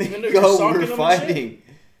though let you, even me though you're go. socking We're them and shit? fighting.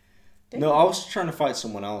 No, I was trying to fight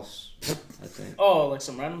someone else. I think. Oh, like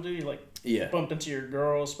some random dude, you like Yeah. bumped into your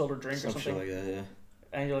girl, spilled her drink Some or shit something, like that. Yeah.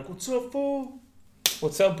 and you're like, "What's up, fool?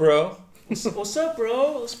 What's up, bro? What's up,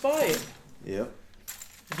 bro? Let's fight." Yep.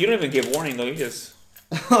 You don't even give warning though. You just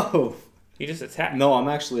Oh attack. no, I'm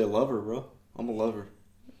actually a lover, bro. I'm a lover.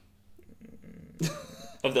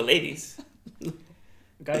 Of the ladies.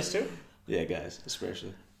 Guys too. Yeah, guys,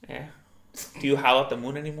 especially Yeah. Do you howl at the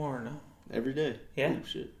moon anymore or no? every day. Yeah? Oh,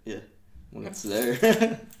 shit. Yeah. When it's there.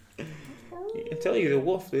 I can tell you're the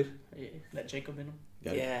wolf, dude. Yeah, that Jacob in him.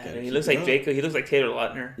 Yeah, he keep looks it like up. Jacob. He looks like Taylor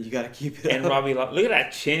Lautner You gotta keep it and up. Robbie Lautner. Look at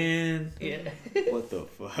that chin. Yeah, What the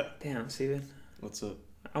fuck? Damn, Steven. What's up?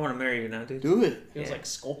 I want to marry you now, dude. Do it. he was Yeah. like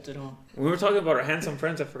sculpted on. When we were talking about our handsome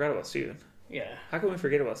friends, I forgot about Steven. Yeah, How can we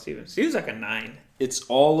forget about Steven? Steven's like a 9. It's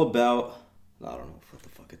all about. I don't know what the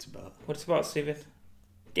fuck it's about. What's about Steven?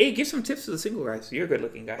 Hey, give some tips to the single guys. You're a good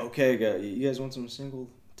looking guy. Okay, guys, you guys want some single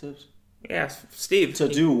tips? Yeah, Steve. To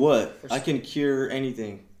do what? I can cure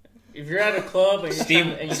anything. if you're at a club and you're Steve,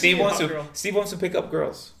 trying, and you Steve see a wants hot to. girl, Steve wants to pick up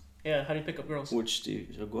girls. yeah, how do you pick up girls? Which Steve?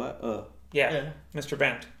 Yeah, Yeah. Mr.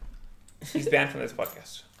 Band. He's banned from this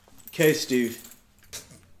podcast. Okay, Steve.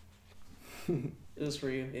 This is for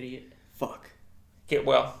you, idiot. Fuck. Get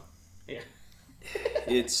well. Yeah.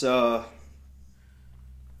 It's Damn.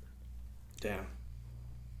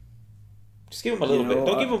 Just give him a little You know,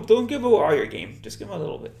 bit. Don't give him all your game. Just give him a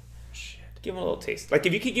little bit. Shit. Give him a little taste. Like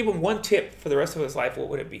if you could give him one tip for the rest of his life, what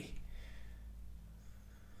would it be?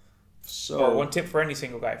 So Or one tip for any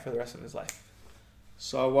single guy for the rest of his life.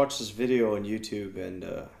 So I watched this video on YouTube,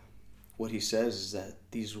 and what he says is that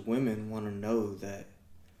these women want to know that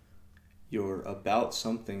you're about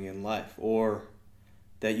something in life, or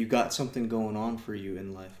that you got something going on for you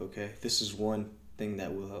in life. Okay, this is one thing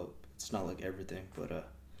that will help. It's not like everything, but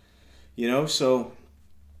so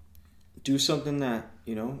do something that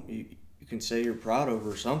you can say you're proud of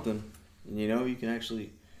or something, and you can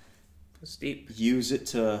actually It's deep. use it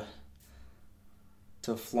to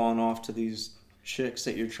flaunt off to these chicks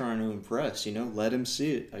that you're trying to impress. Let them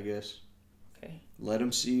see it, I guess. Okay. Let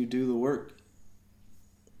them see you do the work.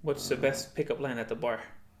 What's the best pickup line at the bar?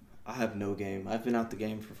 I have no game. I've been out the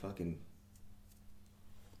game for fucking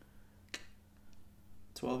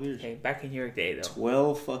 12 years. Okay, back in your day though.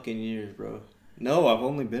 12 fucking years, bro. No, I've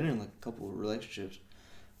only been in like a couple of relationships.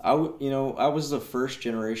 I was the first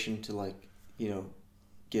generation to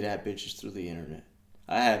get at bitches through the internet.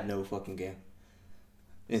 I have no fucking game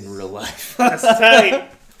in real life. That's tight.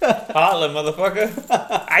 Holla, motherfucker.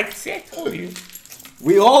 I told you.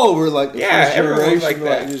 We all were like the Yeah, first everyone was generation like to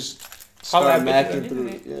that. just Holla start at bitches on macking the through.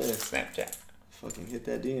 internet. Yeah, Snapchat. fucking hit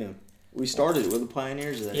that DM. We started it. We're the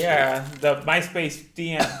pioneers of that. Yeah, the MySpace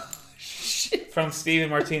DM from Steven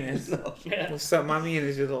Martinez. Yeah. What's up, mommy? And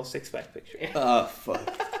there's your little 6-pack picture. Shit. Fuck.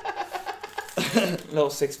 Little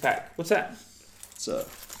 6-pack. What's that? It's a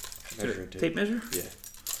measuring tape. Tape measure?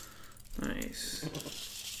 Yeah. Nice.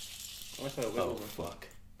 I like how it Oh wiggles. fuck.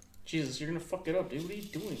 Jesus, you're gonna fuck it up, dude. What are you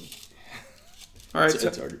doing? All right,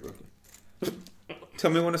 It's already broken.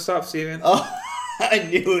 tell me when to stop, Steven. Oh, I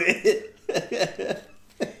knew it.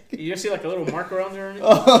 You gonna see like a little mark around there?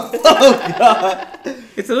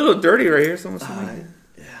 It's a little dirty right here. Someone's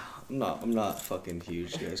I'm not fucking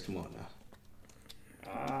huge, guys. Come on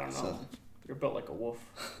now. I don't know. So, You're built like a wolf.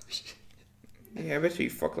 Yeah, I bet you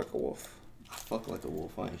fuck like a wolf. I fuck like a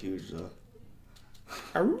wolf. I ain't huge though.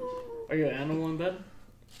 Are you an animal in bed?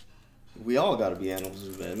 We all gotta be animals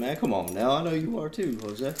in bed, man. Come on now. I know you are too,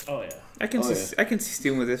 Jose. Oh yeah. I can Oh, see. I can see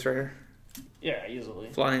Steven with this right here, Yeah, easily.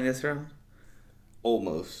 flying this around.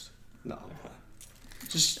 Almost. No.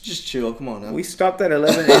 Just chill. Come on now. We stopped at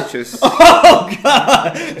 11 inches. Oh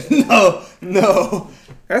God! No.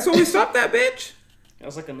 That's when we stopped that bitch.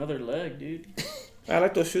 That's like another leg, dude. I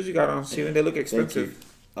like those shoes you got on, Steven. They look Thank you. expensive.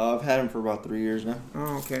 I've had them for about 3 years now.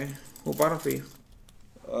 Oh, okay. Who bought them for you?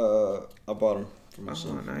 I bought them for Oh,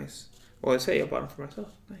 myself. nice. Well, I say I bought them for myself.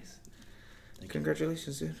 Nice.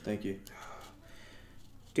 Congratulations, dude. Thank you.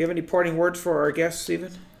 Do you have any parting words for our guests,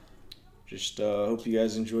 Steven? Just hope you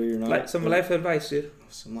guys enjoy your night. Like some life advice, dude.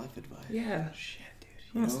 Some life advice. Yeah. Shit, dude.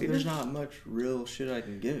 Come on, Steven. There's not much real shit I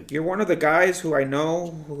can give. You're one of the guys who I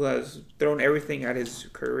know who has thrown everything at his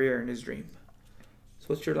career and his dream. So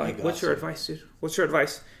what's your got What's your some. advice, dude? What's your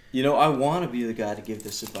advice? I want to be the guy to give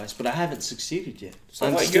this advice, but I haven't succeeded yet. So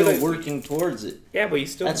I'm what, still you're the- working towards it. Yeah, but you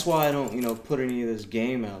still. That's why I don't, put any of this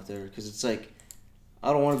game out there, because it's like,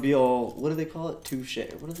 I don't want to be all, what do they call it? Touche.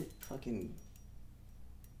 What are they fucking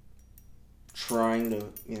trying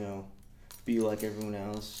to, be like everyone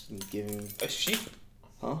else and giving. a sheep.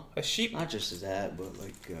 Huh? A sheep? Not just that, but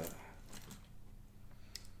like,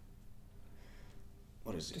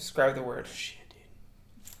 what is it? Describe the word. Shit, dude.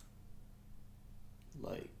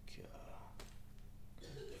 Like,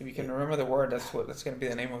 If you can remember the word, that's going to be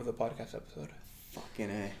the name of the podcast episode. fucking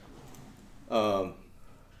A.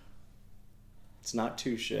 It's not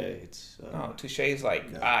touche. It's No, touche is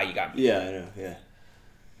like, no. you got me. Yeah, I know. Yeah.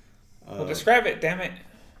 Well, describe it, damn it.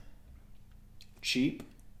 Cheap.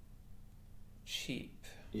 Cheap.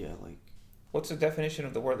 Yeah, like. What's the definition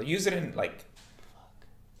of the word? Use it in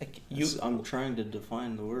you. I'm trying to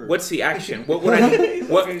define the word. What's the action? What would I?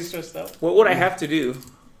 what would I have to do?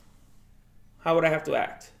 How would I have to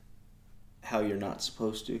act? How you're not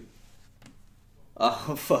supposed to.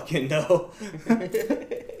 Oh, fucking no.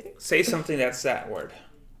 Say something that's that word.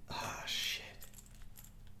 Ah, shit.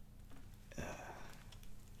 I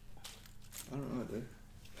don't know,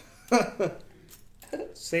 dude.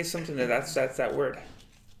 Say something that's that word.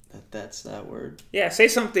 That's that word. Yeah, say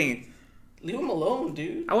something. Leave him alone,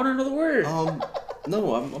 dude. I want to know the word.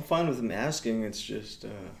 No, I'm fine with him asking. It's just,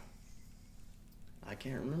 I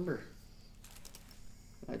can't remember.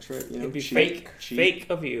 I try, It'd be cheap, fake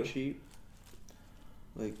of you. cheap,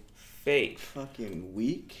 like Fake. fucking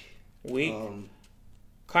weak. Weak.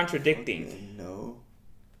 Contradicting. fucking no,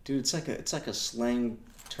 dude, it's like a slang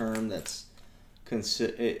term that's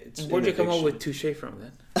it's. Where'd you come up fiction. with touche from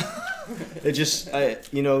then? It just,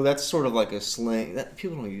 that's sort of like a slang that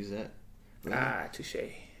people don't use that. Ah, touche.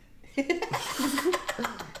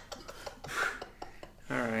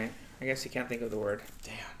 All right. I guess you can't think of the word.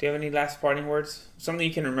 Damn. Do you have any last parting words? Something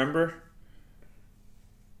you can remember?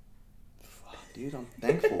 Fuck, dude, I'm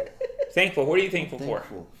thankful. Thankful. What are you thankful for?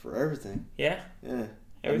 Thankful for everything. Yeah? Yeah.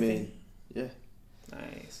 Everything? I mean, yeah.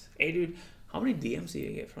 Nice. Hey, dude, how many DMs do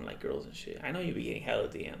you get from, like, girls and shit? I know you be getting hella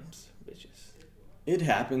DMs, bitches. It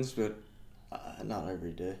happens, but not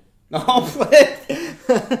every day. No, I'm playing.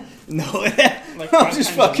 No, Like, I'm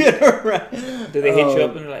just fucking around. Do they hit you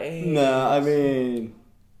up and they're like, hey? Nah, I mean,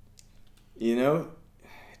 it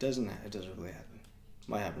doesn't really happen.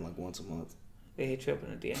 Might happen like once a month. They hit you up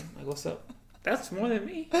in a DM. Like, what's up? That's more than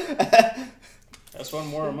me. That's one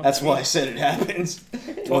more a month. That's why I said it happens.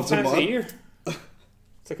 12 Once times month. a year.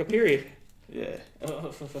 It's like a period. Yeah.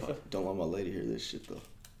 Don't let my lady hear this shit though.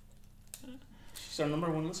 She's our number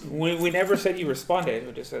one listener. We never said you responded.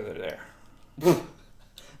 We just said they're there.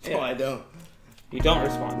 No, I don't. You don't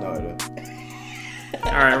respond. No, I don't.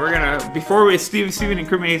 All right, we're gonna, before we Steven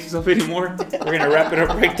incriminates himself anymore, we're gonna wrap it up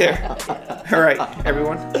right there. All right,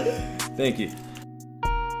 everyone. Thank you.